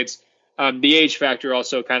teammates. The age factor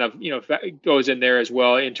also kind of, goes in there as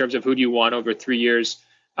well in terms of who do you want over 3 years.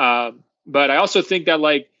 But I also think that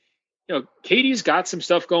KD's got some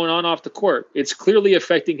stuff going on off the court. It's clearly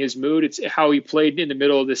affecting his mood. It's how he played in the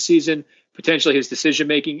middle of the season, potentially his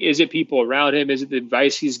decision-making. Is it people around him? Is it the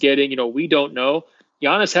advice he's getting? We don't know.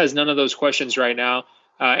 Giannis has none of those questions right now.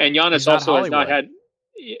 And Giannis also has not had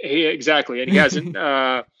exactly. And he hasn't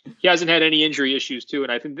had any injury issues too.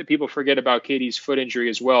 And I think that people forget about KD's foot injury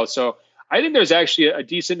as well. So I think there's actually a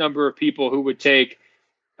decent number of people who would take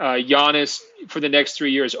Giannis for the next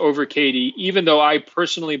 3 years over KD, even though I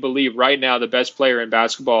personally believe right now the best player in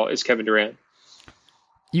basketball is Kevin Durant.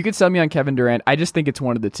 You could sell me on Kevin Durant. I just think it's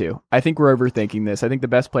one of the two. I think we're overthinking this. I think the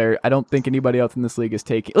best player, I don't think anybody else in this league is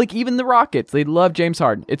taking, even the Rockets, they love James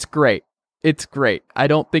Harden. It's great. I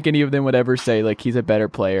don't think any of them would ever say he's a better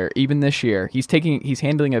player. Even this year, he's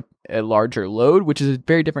handling a larger load, which is a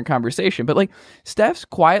very different conversation. But Steph's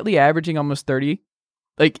quietly averaging almost 30.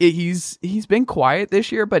 He's been quiet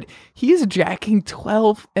this year, but he's jacking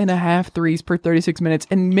 12.5 threes per 36 minutes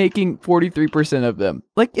and making 43% of them.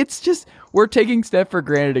 It's just, we're taking Steph for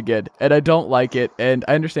granted again, and I don't like it. And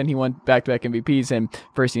I understand he won back-to-back MVPs and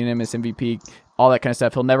first unanimous MVP, all that kind of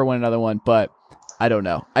stuff. He'll never win another one, but I don't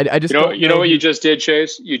know. I just don't know. You know what you just did,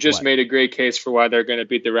 Chase? You just made a great case for why they're going to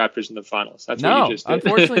beat the Raptors in the finals. That's what you just did.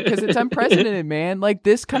 Unfortunately, because it's unprecedented, man.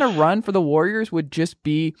 This kind of run for the Warriors would just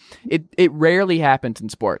be it rarely happens in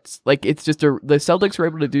sports. It's just the Celtics were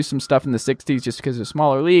able to do some stuff in the 60s just because of a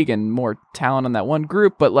smaller league and more talent on that one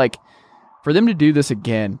group. But for them to do this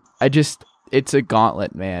again, it's a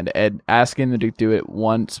gauntlet, man. And asking them to do it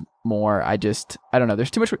once more, I don't know.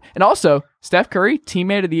 There's too much. And also, Steph Curry,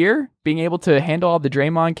 teammate of the year, being able to handle all the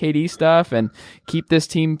Draymond KD stuff and keep this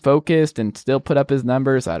team focused and still put up his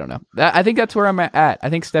numbers. I don't know. I think that's where I'm at. I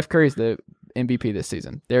think Steph Curry's the MVP this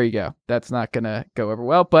season. There you go. That's not going to go over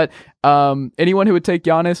well. But anyone who would take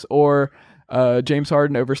Giannis or James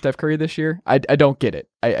Harden over Steph Curry this year, I don't get it.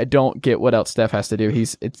 I don't get what else Steph has to do.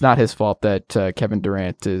 It's not his fault that Kevin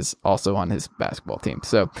Durant is also on his basketball team.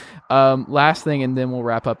 So last thing, and then we'll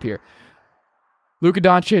wrap up here. Luka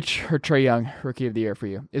Doncic or Trae Young, Rookie of the Year for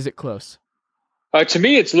you? Is it close? To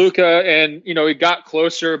me, it's Luka, and it got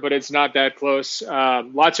closer, but it's not that close.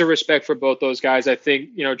 Lots of respect for both those guys. I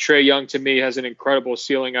think Trae Young to me has an incredible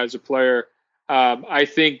ceiling as a player. I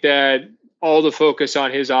think that all the focus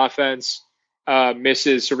on his offense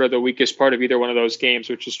misses sort of the weakest part of either one of those games,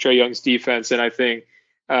 which is Trae Young's defense. And I think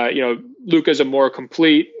Luka's a more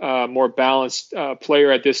complete, more balanced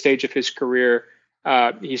player at this stage of his career.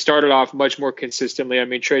 He started off much more consistently. I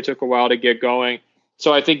mean, Trey took a while to get going.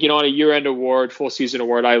 So I think, on a year-end award, full season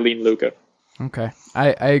award, I lean Luka. Okay,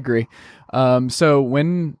 I agree. So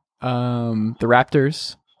when the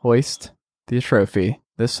Raptors hoist the trophy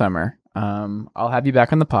this summer, I'll have you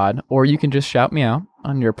back on the pod, or you can just shout me out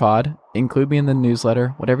on your pod, include me in the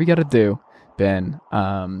newsletter, whatever you got to do, Ben.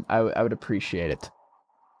 I would appreciate it.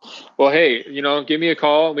 Well, hey, give me a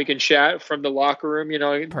call. We can chat from the locker room.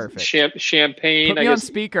 Perfect. Champagne. Put me on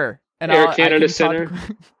speaker, and Air Canada Center.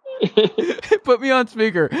 Put me on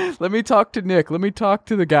speaker. Let me talk to Nick. Let me talk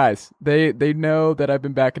to the guys. They know that I've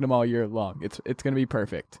been backing them all year long. It's gonna be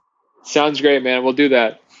perfect. Sounds great, man. We'll do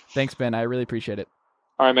that. Thanks, Ben. I really appreciate it.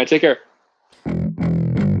 All right, man. Take care.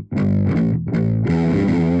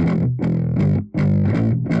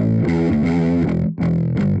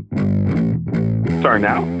 Sorry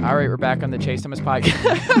now. All right, we're back on the Chase Thomas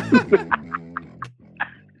podcast.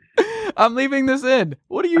 I'm leaving this in.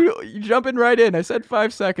 What are you jumping right in? I said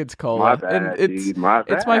 5 seconds, Kola. My bad, dude. My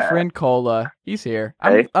bad. It's my friend Kola. He's here.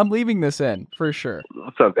 Hey. I'm leaving this in for sure.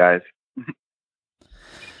 What's up, guys?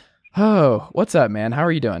 Oh, what's up, man? How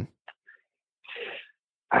are you doing?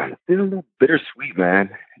 I'm feeling a little bittersweet,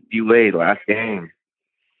 man. D-Wade, last game.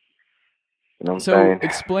 You know what I'm So saying?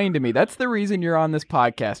 explain to me. That's the reason you're on this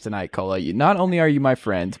podcast tonight, Kola. Not only are you my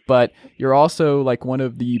friend, but you're also like one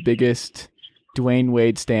of the biggest Dwayne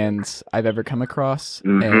Wade stands I've ever come across.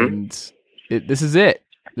 And this is it.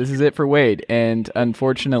 This is it for Wade. And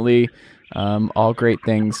unfortunately, all great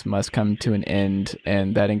things must come to an end,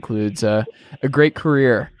 and that includes a great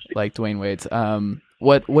career like Dwayne Wade's.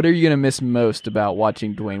 What are you going to miss most about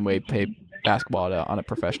watching Dwayne Wade play basketball on a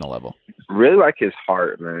professional level? Really like his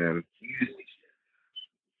heart, man.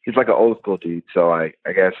 He's like an old school dude, so I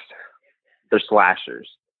guess they're slashers.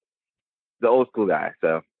 The old school guy.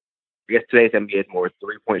 So I guess today's NBA is more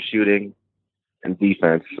 3-point shooting and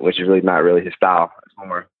defense, which is really not really his style. It's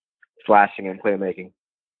more slashing and playmaking.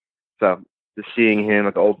 So just seeing him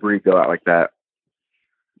like an old breed go out like that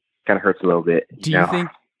kind of hurts a little bit. Do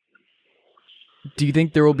you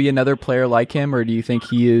think there will be another player like him, or do you think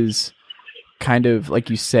he is kind of, like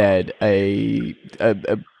you said, a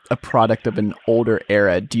product of an older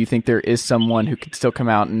era? Do you think there is someone who could still come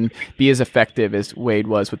out and be as effective as Wade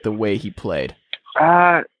was with the way he played?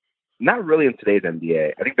 Not really in today's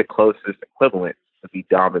NBA. I think the closest equivalent would be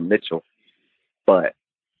Donovan Mitchell, but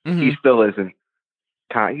he still isn't.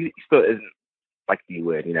 He still isn't like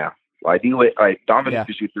D-Wade, Like D-Wade, like Donovan used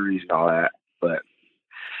to shoot threes and all that, but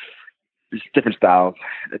there's different styles.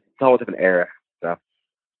 It's a whole different era. So I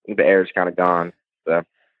think the era's kind of gone.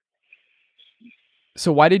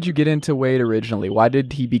 So why did you get into Wade originally? Why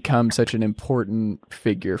did he become such an important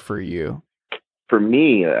figure for you? For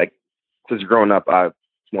me, like, since growing up, I was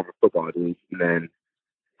more of a football dude. And then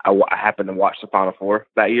I happened to watch the Final Four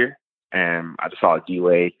that year, and I just saw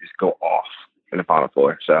D-Wade just go off in the Final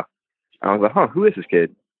Four. So I was like, who is this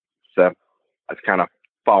kid? So I just kind of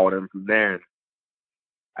followed him from there. And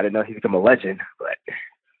I didn't know he'd become a legend, but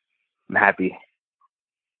I'm happy.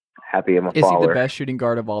 Happy I'm a follower. Is he the best shooting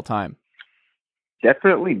guard of all time?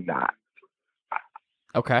 Definitely not.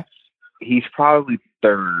 Okay. He's probably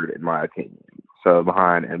third in my opinion. So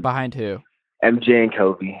behind Behind who? MJ and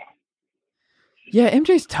Kobe. Yeah,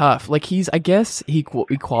 MJ's tough. Like I guess we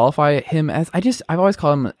qualify him as, I've always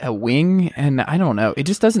called him a wing, and I don't know. It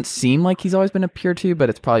just doesn't seem like he's always been a pure two, but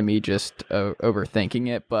it's probably me just overthinking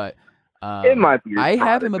it. But it might be. I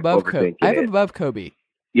have him above Kobe. I have him above Kobe.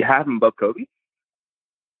 You have him above Kobe?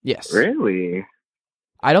 Yes. Really?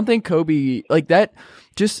 I don't think Kobe, like that,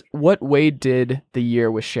 just what Wade did the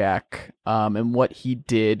year with Shaq, and what he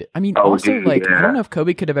did. I mean, I don't know if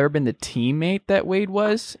Kobe could have ever been the teammate that Wade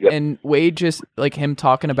was. Yep. And Wade just, like him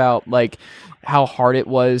talking about like how hard it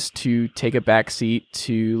was to take a back seat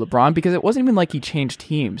to LeBron, because it wasn't even like he changed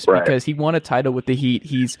teams, because he won a title with the Heat.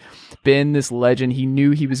 He's been this legend. He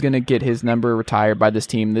knew he was going to get his number retired by this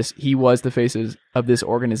team. He was the face of this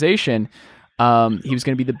organization. He was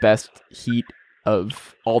going to be the best Heat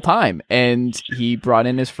of all time, and he brought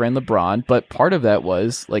in his friend LeBron, but part of that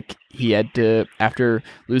was like he had to, after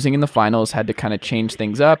losing in the finals, had to kind of change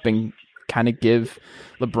things up and kind of give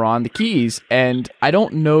LeBron the keys. And I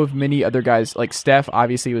don't know of many other guys, like Steph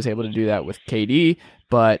obviously was able to do that with KD,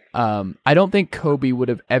 but I don't think Kobe would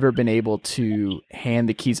have ever been able to hand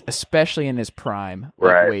the keys, especially in his prime,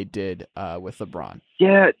 like Wade did with LeBron.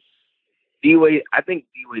 Yeah, D-Wade, I think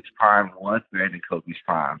D-Wade's prime was better than Kobe's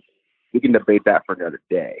prime. We can debate that for another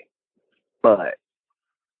day. But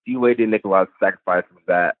D-Wade didn't make a lot of sacrifices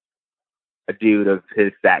that a dude of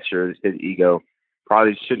his stature, his ego,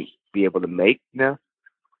 probably shouldn't be able to make,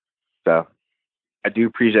 So I do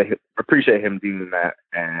appreciate him doing that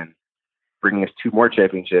and bringing us 2 more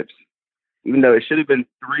championships, even though it should have been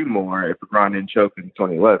 3 more if LeBron didn't choke in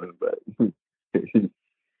 2011. But you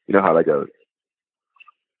know how that goes.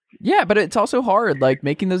 Yeah, but it's also hard, like,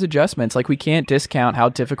 making those adjustments. Like, we can't discount how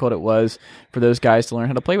difficult it was for those guys to learn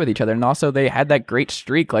how to play with each other. And also, they had that great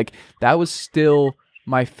streak. Like, that was still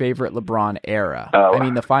my favorite LeBron era. Oh. I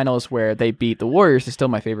mean, the finals where they beat the Warriors is still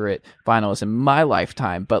my favorite finals in my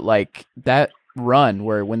lifetime. But, like, that run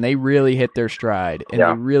where when they really hit their stride and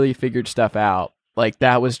they really figured stuff out, like,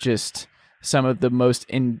 that was just some of the most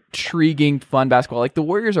intriguing, fun basketball. Like, the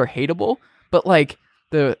Warriors are hateable, but, like,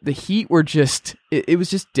 the Heat were just, it was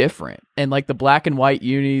just different. And like the black and white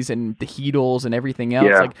unis and the Heatles and everything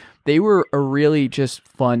else, like they were a really just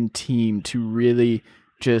fun team to really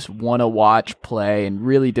just want to watch play and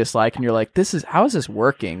really dislike. And you're like, how is this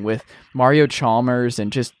working with Mario Chalmers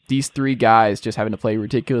and just these 3 guys just having to play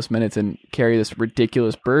ridiculous minutes and carry this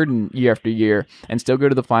ridiculous burden year after year and still go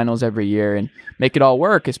to the finals every year and make it all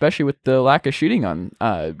work, especially with the lack of shooting on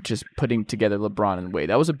just putting together LeBron and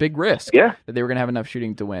Wade. That was a big risk that they were going to have enough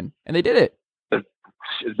shooting to win. And they did it.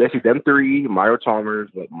 It's basically them 3, Mario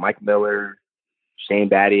Chalmers, Mike Miller,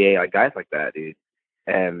 Shane Battier, like guys like that, dude.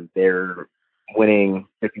 And they're winning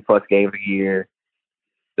 50-plus games a year.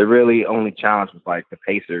 The really only challenge was like the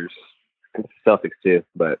Pacers and the Celtics too.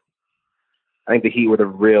 But I think the Heat were the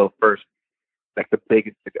real first, like the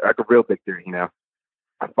big, like a real big 3,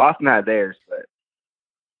 Boston had theirs, but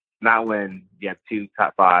not when you have 2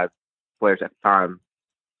 top 5 players at the time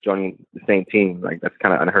joining the same team. Like that's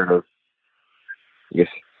kind of unheard of, I guess.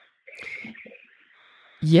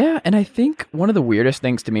 Yeah, and I think one of the weirdest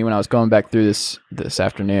things to me when I was going back through this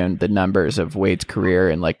afternoon, the numbers of Wade's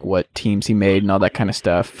career and like what teams he made and all that kind of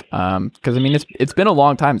stuff. Because I mean, it's been a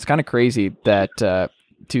long time. It's kind of crazy that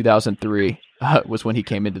 2003 was when he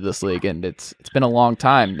came into this league, and it's been a long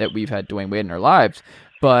time that we've had Dwayne Wade in our lives.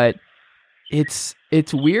 But it's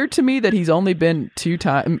weird to me that he's only been he's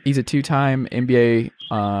a 2-time NBA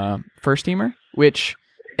first teamer,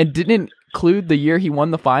 and didn't include the year he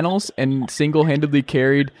won the finals and single-handedly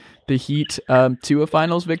carried the Heat to a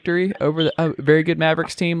finals victory over a very good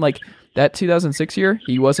Mavericks team. Like that 2006 year,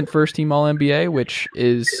 he wasn't first team All-NBA, which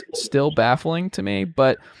is still baffling to me,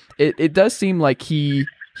 but it does seem like he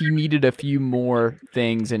needed a few more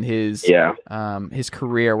things in his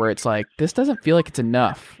career where it's like, this doesn't feel like it's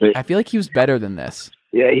enough. I feel like he was better than this.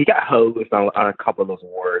 Yeah, he got hosed on a couple of those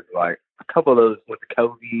awards, like a couple of those with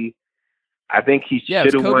Kobe. I think he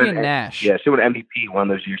should have won. And Nash. Yeah, should have won MVP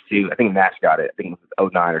one of those years too. I think Nash got it. I think it was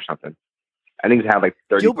 2009 or something. I think he had like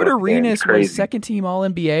 30. Gilbert Arenas was second team All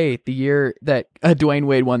NBA the year that Dwayne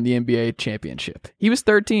Wade won the NBA championship. He was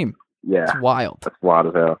third team. Yeah, it's wild. That's wild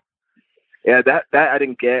as hell. Yeah, that I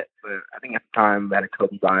didn't get, but I think at the time I had a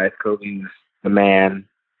Kobe bias. Kobe was the man.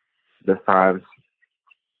 This time,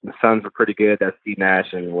 the Suns were pretty good. That's Steve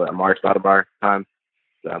Nash and Amari Stoudemire at the time.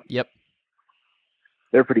 So. Yep.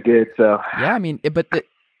 They're pretty good, so yeah. I mean,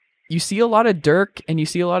 you see a lot of Dirk and you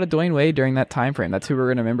see a lot of Dwayne Wade during that time frame. That's who we're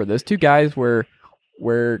going to remember. Those 2 guys were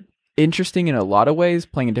interesting in a lot of ways,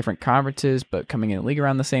 playing in different conferences, but coming in the league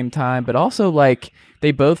around the same time. But also, like,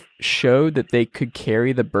 they both showed that they could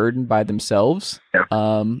carry the burden by themselves,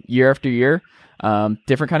 year after year.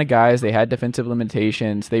 Different kind of guys. They had defensive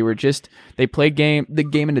limitations. They played the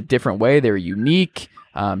game in a different way. They were unique.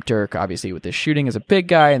 Dirk, obviously, with his shooting as a big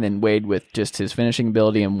guy, and then Wade with just his finishing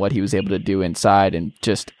ability and what he was able to do inside and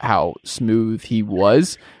just how smooth he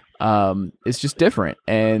was. It's just different.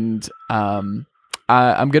 And I'm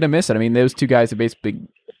going to miss it. I mean, those 2 guys have basically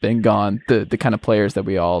been gone. The kind of players that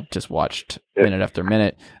we all just watched minute after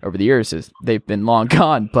minute over the years, they've been long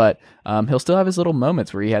gone, but he'll still have his little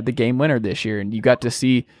moments where he had the game winner this year, and you got to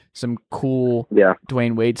see some cool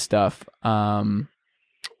Dwayne Wade stuff.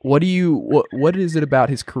 What is it about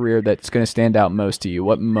his career that's going to stand out most to you?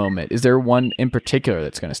 What moment? Is there one in particular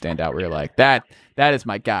that's going to stand out where you're like, that is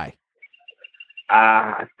my guy?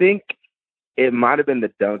 I think it might have been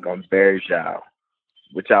the dunk on Barry Zhao,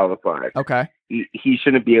 which I was like, okay, he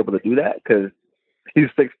shouldn't be able to do that because he's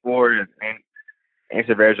 6'4" and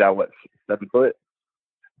Answer Barry Zhao, 7 foot?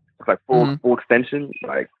 It's like full extension.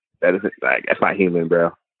 Like that isn't like that's not human,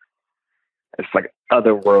 bro. It's like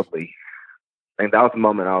otherworldly. And that was the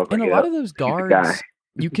moment I was like, and a lot of those guards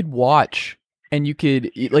you could watch, and you could,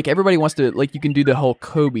 like, everybody wants to, like, you can do the whole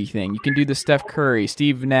Kobe thing. You can do the Steph Curry,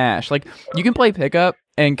 Steve Nash. Like, you can play pickup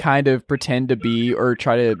and kind of pretend to be or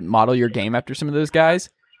try to model your game after some of those guys.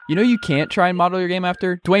 You know, you can't try and model your game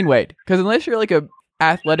after Dwayne Wade, because unless you're like a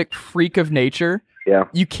athletic freak of nature,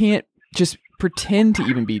 you can't just pretend to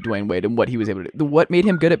even be Dwayne Wade and what he was able to do. What made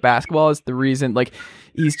him good at basketball is the reason, like,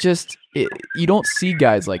 he's just, you don't see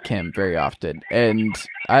guys like him very often. And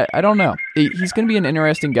I don't know. He's going to be an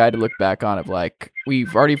interesting guy to look back on of, like,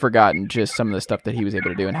 we've already forgotten just some of the stuff that he was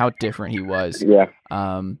able to do and how different he was. Yeah.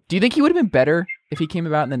 Do you think he would have been better if he came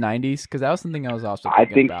about in the 90s? Because that was something I was also thinking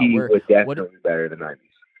I think about. he would definitely be better in the 90s.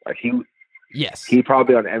 Like, yes. He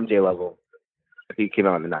probably on the MJ level if he came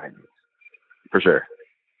out in the 90s. For sure.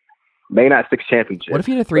 Maybe not 6 championships. What if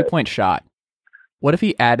he had a 3-point shot? What if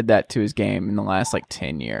he added that to his game in the last, like,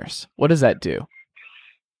 10 years? What does that do?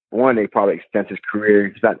 One, they probably extend his career.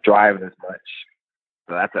 He's not driving as much.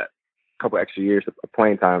 So that's a couple extra years of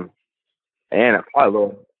playing time. And probably a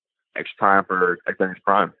little extra time for extending his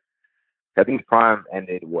prime. I think his prime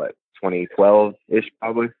ended, 2012-ish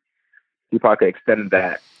probably. He probably could have extended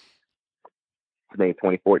that to maybe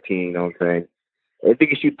 2014, you know what I'm saying? I think he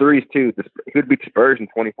could shoot threes too. He could beat the Spurs in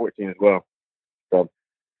 2014 as well. So,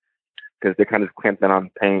 because they kind of clamped down on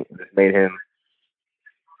the paint and just made him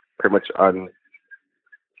pretty much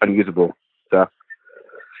unusable. So,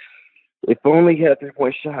 if only he had a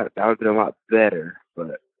 3-point shot, that would have been a lot better.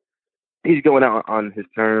 But he's going out on his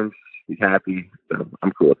terms. He's happy. So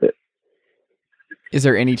I'm cool with it. Is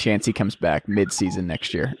there any chance he comes back mid-season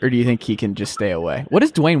next year? Or do you think he can just stay away? What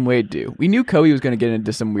does Dwayne Wade do? We knew Kobe was going to get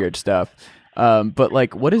into some weird stuff. But,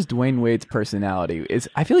 like, what is Dwayne Wade's personality?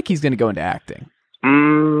 I feel like he's going to go into acting.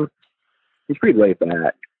 He's pretty laid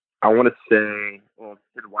back. I want to say, well,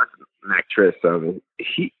 he's watching an actress, so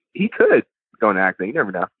he could go into acting. You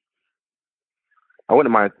never know. I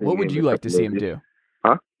wouldn't mind. What would you like to see him do?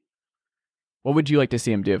 Huh? What would you like to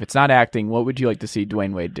see him do? If it's not acting, what would you like to see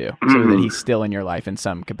Dwayne Wade do so that he's still in your life in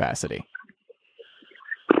some capacity?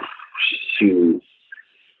 Shoot.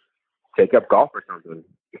 Take up golf or something.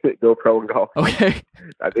 Go pro in golf. Okay.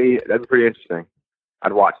 That'd be pretty interesting.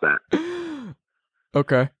 I'd watch that.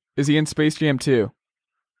 Okay. Is he in Space Jam 2?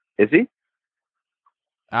 Is he?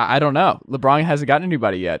 I don't know. LeBron hasn't gotten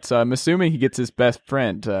anybody yet, so I'm assuming he gets his best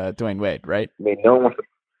friend, Dwayne Wade, right? I mean, no one wants to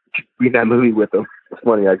be in that movie with him. It's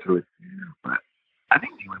funny, actually. But I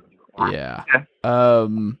think he would. Yeah.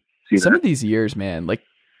 See some that? of these years, man, like,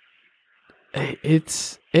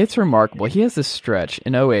 it's remarkable. He has this stretch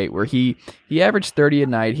in 08 where he averaged 30 a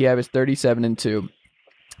night. He averaged 37 and 2.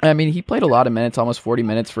 I mean, he played a lot of minutes, almost 40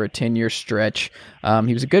 minutes for a 10-year stretch.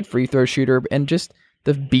 He was a good free throw shooter, and just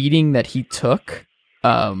the beating that he took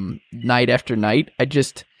night after night,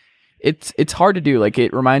 it's hard to do. Like,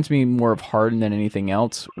 it reminds me more of Harden than anything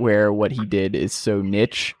else, where what he did is so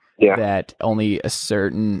niche that only a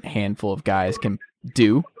certain handful of guys can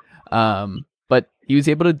do. But he was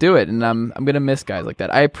able to do it, and I'm gonna miss guys like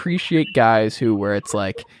that. I appreciate guys where it's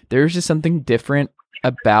like there's just something different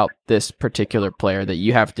about this particular player that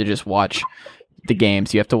you have to just watch the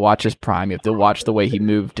games. You have to watch his prime. You have to watch the way he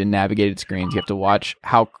moved and navigated screens. You have to watch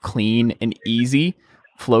how clean and easy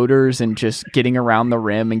floaters and just getting around the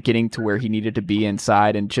rim and getting to where he needed to be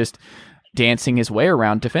inside and just dancing his way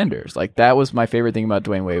around defenders. Like, that was my favorite thing about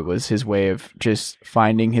Dwayne Wade, was his way of just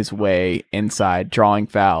finding his way inside, drawing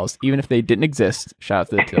fouls, even if they didn't exist. Shout out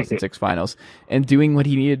to the 2006 finals, and doing what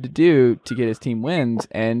he needed to do to get his team wins.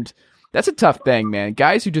 And that's a tough thing, man.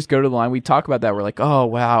 Guys who just go to the line, we talk about that. We're like, oh,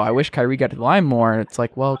 wow, I wish Kyrie got to the line more. And it's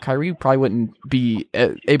like, well, Kyrie probably wouldn't be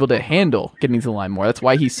able to handle getting to the line more. That's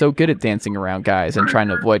why he's so good at dancing around guys and trying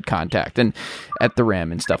to avoid contact and at the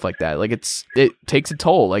rim and stuff like that. Like, it takes a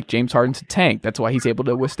toll. Like, James Harden's a tank. That's why he's able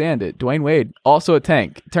to withstand it. Dwayne Wade, also a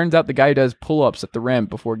tank. It turns out the guy who does pull-ups at the rim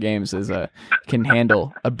before games can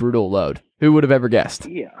handle a brutal load. Who would have ever guessed?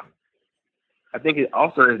 Yeah. I think it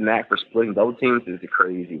also his knack for splitting double teams is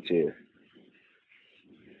crazy too.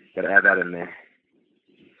 Got to add that in there.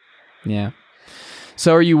 Yeah.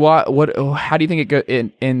 So are you how do you think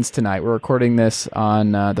it ends tonight? We're recording this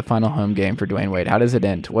on the final home game for Dwayne Wade. How does it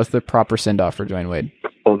end? What's the proper send-off for Dwayne Wade?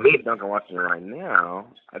 Well, me and Duncan watching it right now,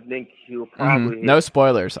 I think he'll probably No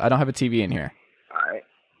spoilers. I don't have a TV in here. All right.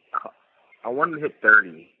 I want him to hit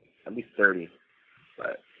 30, at least 30.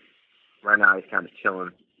 But right now he's kind of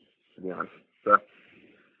chilling, to be honest. So,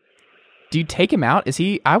 do you take him out?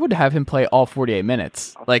 I would have him play all 48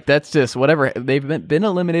 minutes. Like, that's just whatever. They've been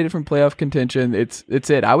eliminated from playoff contention. It's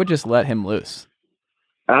it. I would just let him loose.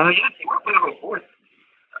 Yeah, he might play on fourth.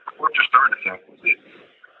 Fourth or starting, so we'll see.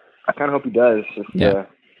 I kind of hope he does. Just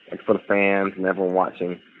like for the fans and everyone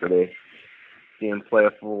watching, so they see him play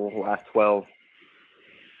a full last 12.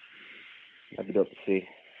 That'd be dope to see.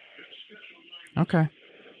 Okay.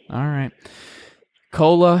 All right.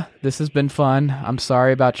 Kola, this has been fun. I'm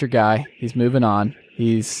sorry about your guy. He's moving on.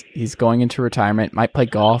 He's going into retirement. Might play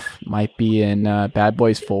golf. Might be in Bad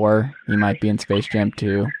Boys 4. He might be in Space Jam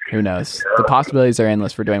 2. Who knows? The possibilities are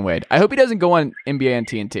endless for Dwayne Wade. I hope he doesn't go on NBA and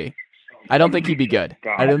TNT. I don't think he'd be good.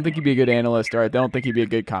 I don't think he'd be a good analyst, or I don't think he'd be a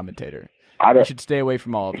good commentator. He should stay away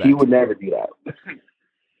from all of that. He would never do that.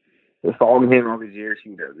 Just following him all these years, he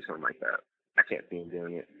would never do something like that. I can't see him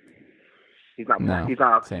doing it. He's not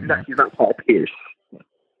Paul Pierce.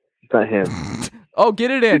 He's not him. Oh,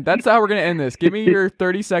 get it in. That's how we're going to end this. Give me your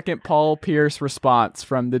 30-second Paul Pierce response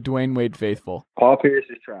from the Dwayne Wade faithful. Paul Pierce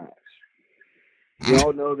is trash. We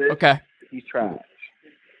all know this. Okay. He's trash.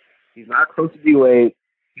 He's not close to D-Wade.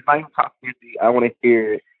 He's not even top 50. I want to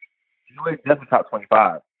hear it. D-Wade's definitely top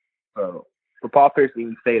 25. So, for Paul Pierce to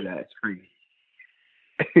even say that, it's crazy.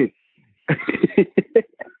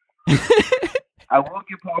 I will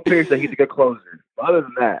give Paul Pierce that he's a good closer. But other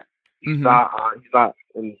than that, he's not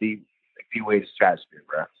in the D-Wade's trash sphere,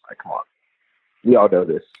 bro. Like, come on. We all know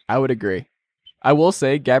this. I would agree. I will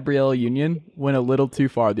say Gabrielle Union went a little too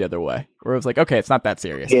far the other way, where it was like, okay, it's not that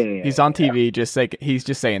serious. Yeah, he's on TV, he's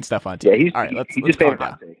just saying stuff on TV. Yeah, all right, let's calm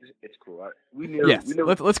down. It's cool. We knew.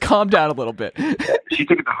 Let's calm down a little bit. Yeah, she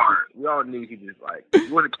took it to heart. We all knew he just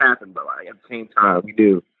he wasn't capping, but at the same time, we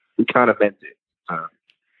knew he kind of meant it. Nah.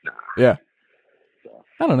 Yeah. So.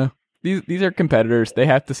 I don't know. These are competitors. They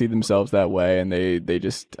have to see themselves that way, and they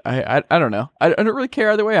just I don't know. I don't really care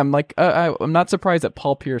either way. I'm like I'm not surprised that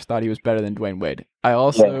Paul Pierce thought he was better than Dwayne Wade. I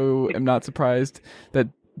also am not surprised that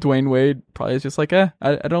Dwayne Wade probably is just like, I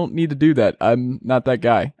don't need to do that. I'm not that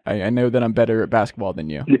guy. I know that I'm better at basketball than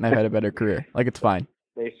you, and I've had a better career. Like, it's fine.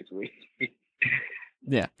 Basically.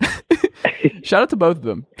 Yeah. Shout out to both of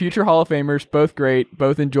them. Future Hall of Famers, both great.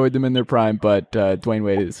 Both enjoyed them in their prime, but Dwayne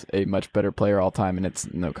Wade is a much better player all time, and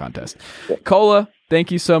it's no contest. Kola,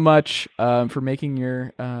 thank you so much for making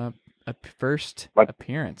your first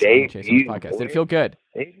appearance on the Chase Thomas podcast. Did it feel good?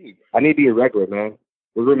 I need to be a regular, man.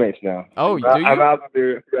 We're roommates now. Oh, do you? I'm out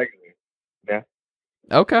there regular. Yeah.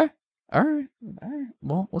 Okay. All right.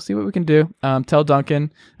 Well, we'll see what we can do. Tell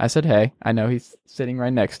Duncan I said hey. I know he's sitting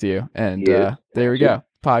right next to you. And there we go.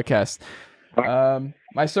 Podcast.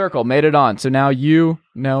 My circle made it on. So now you,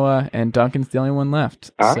 Noah, and Duncan's the only one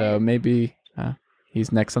left. So maybe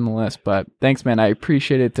he's next on the list. But thanks, man. I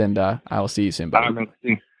appreciate it. And I will see you soon, buddy.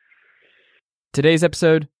 Today's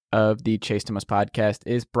episode of the Chase Thomas podcast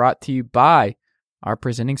is brought to you by our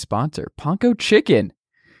presenting sponsor, Ponko Chicken.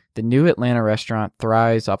 The new Atlanta restaurant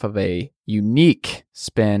thrives off of a unique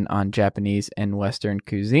spin on Japanese and Western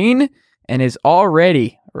cuisine and is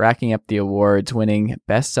already racking up the awards, winning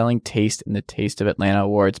Best-Selling Taste in the Taste of Atlanta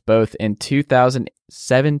Awards, both in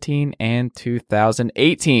 2017 and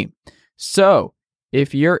 2018. So,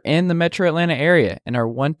 if you're in the Metro Atlanta area and are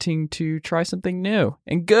wanting to try something new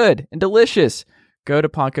and good and delicious, go to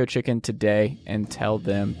Ponko Chicken today and tell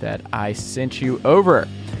them that I sent you over.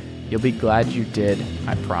 You'll be glad you did,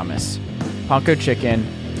 I promise. Ponko Chicken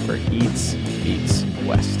for Eats Beats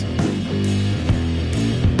West.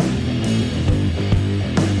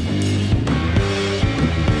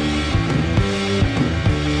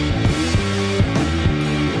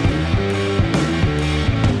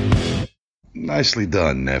 Nicely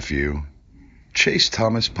done, nephew. Chase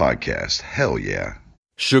Thomas Podcast. Hell yeah.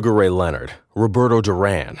 Sugar Ray Leonard, Roberto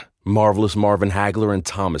Duran, Marvelous Marvin Hagler, and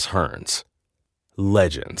Thomas Hearns.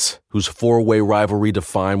 Legends, whose four-way rivalry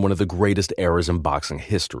defined one of the greatest eras in boxing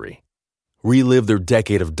history. Relive their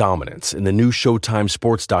decade of dominance in the new Showtime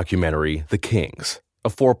sports documentary, The Kings, a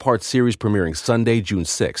 4-part series premiering Sunday, June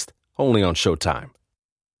 6th, only on Showtime.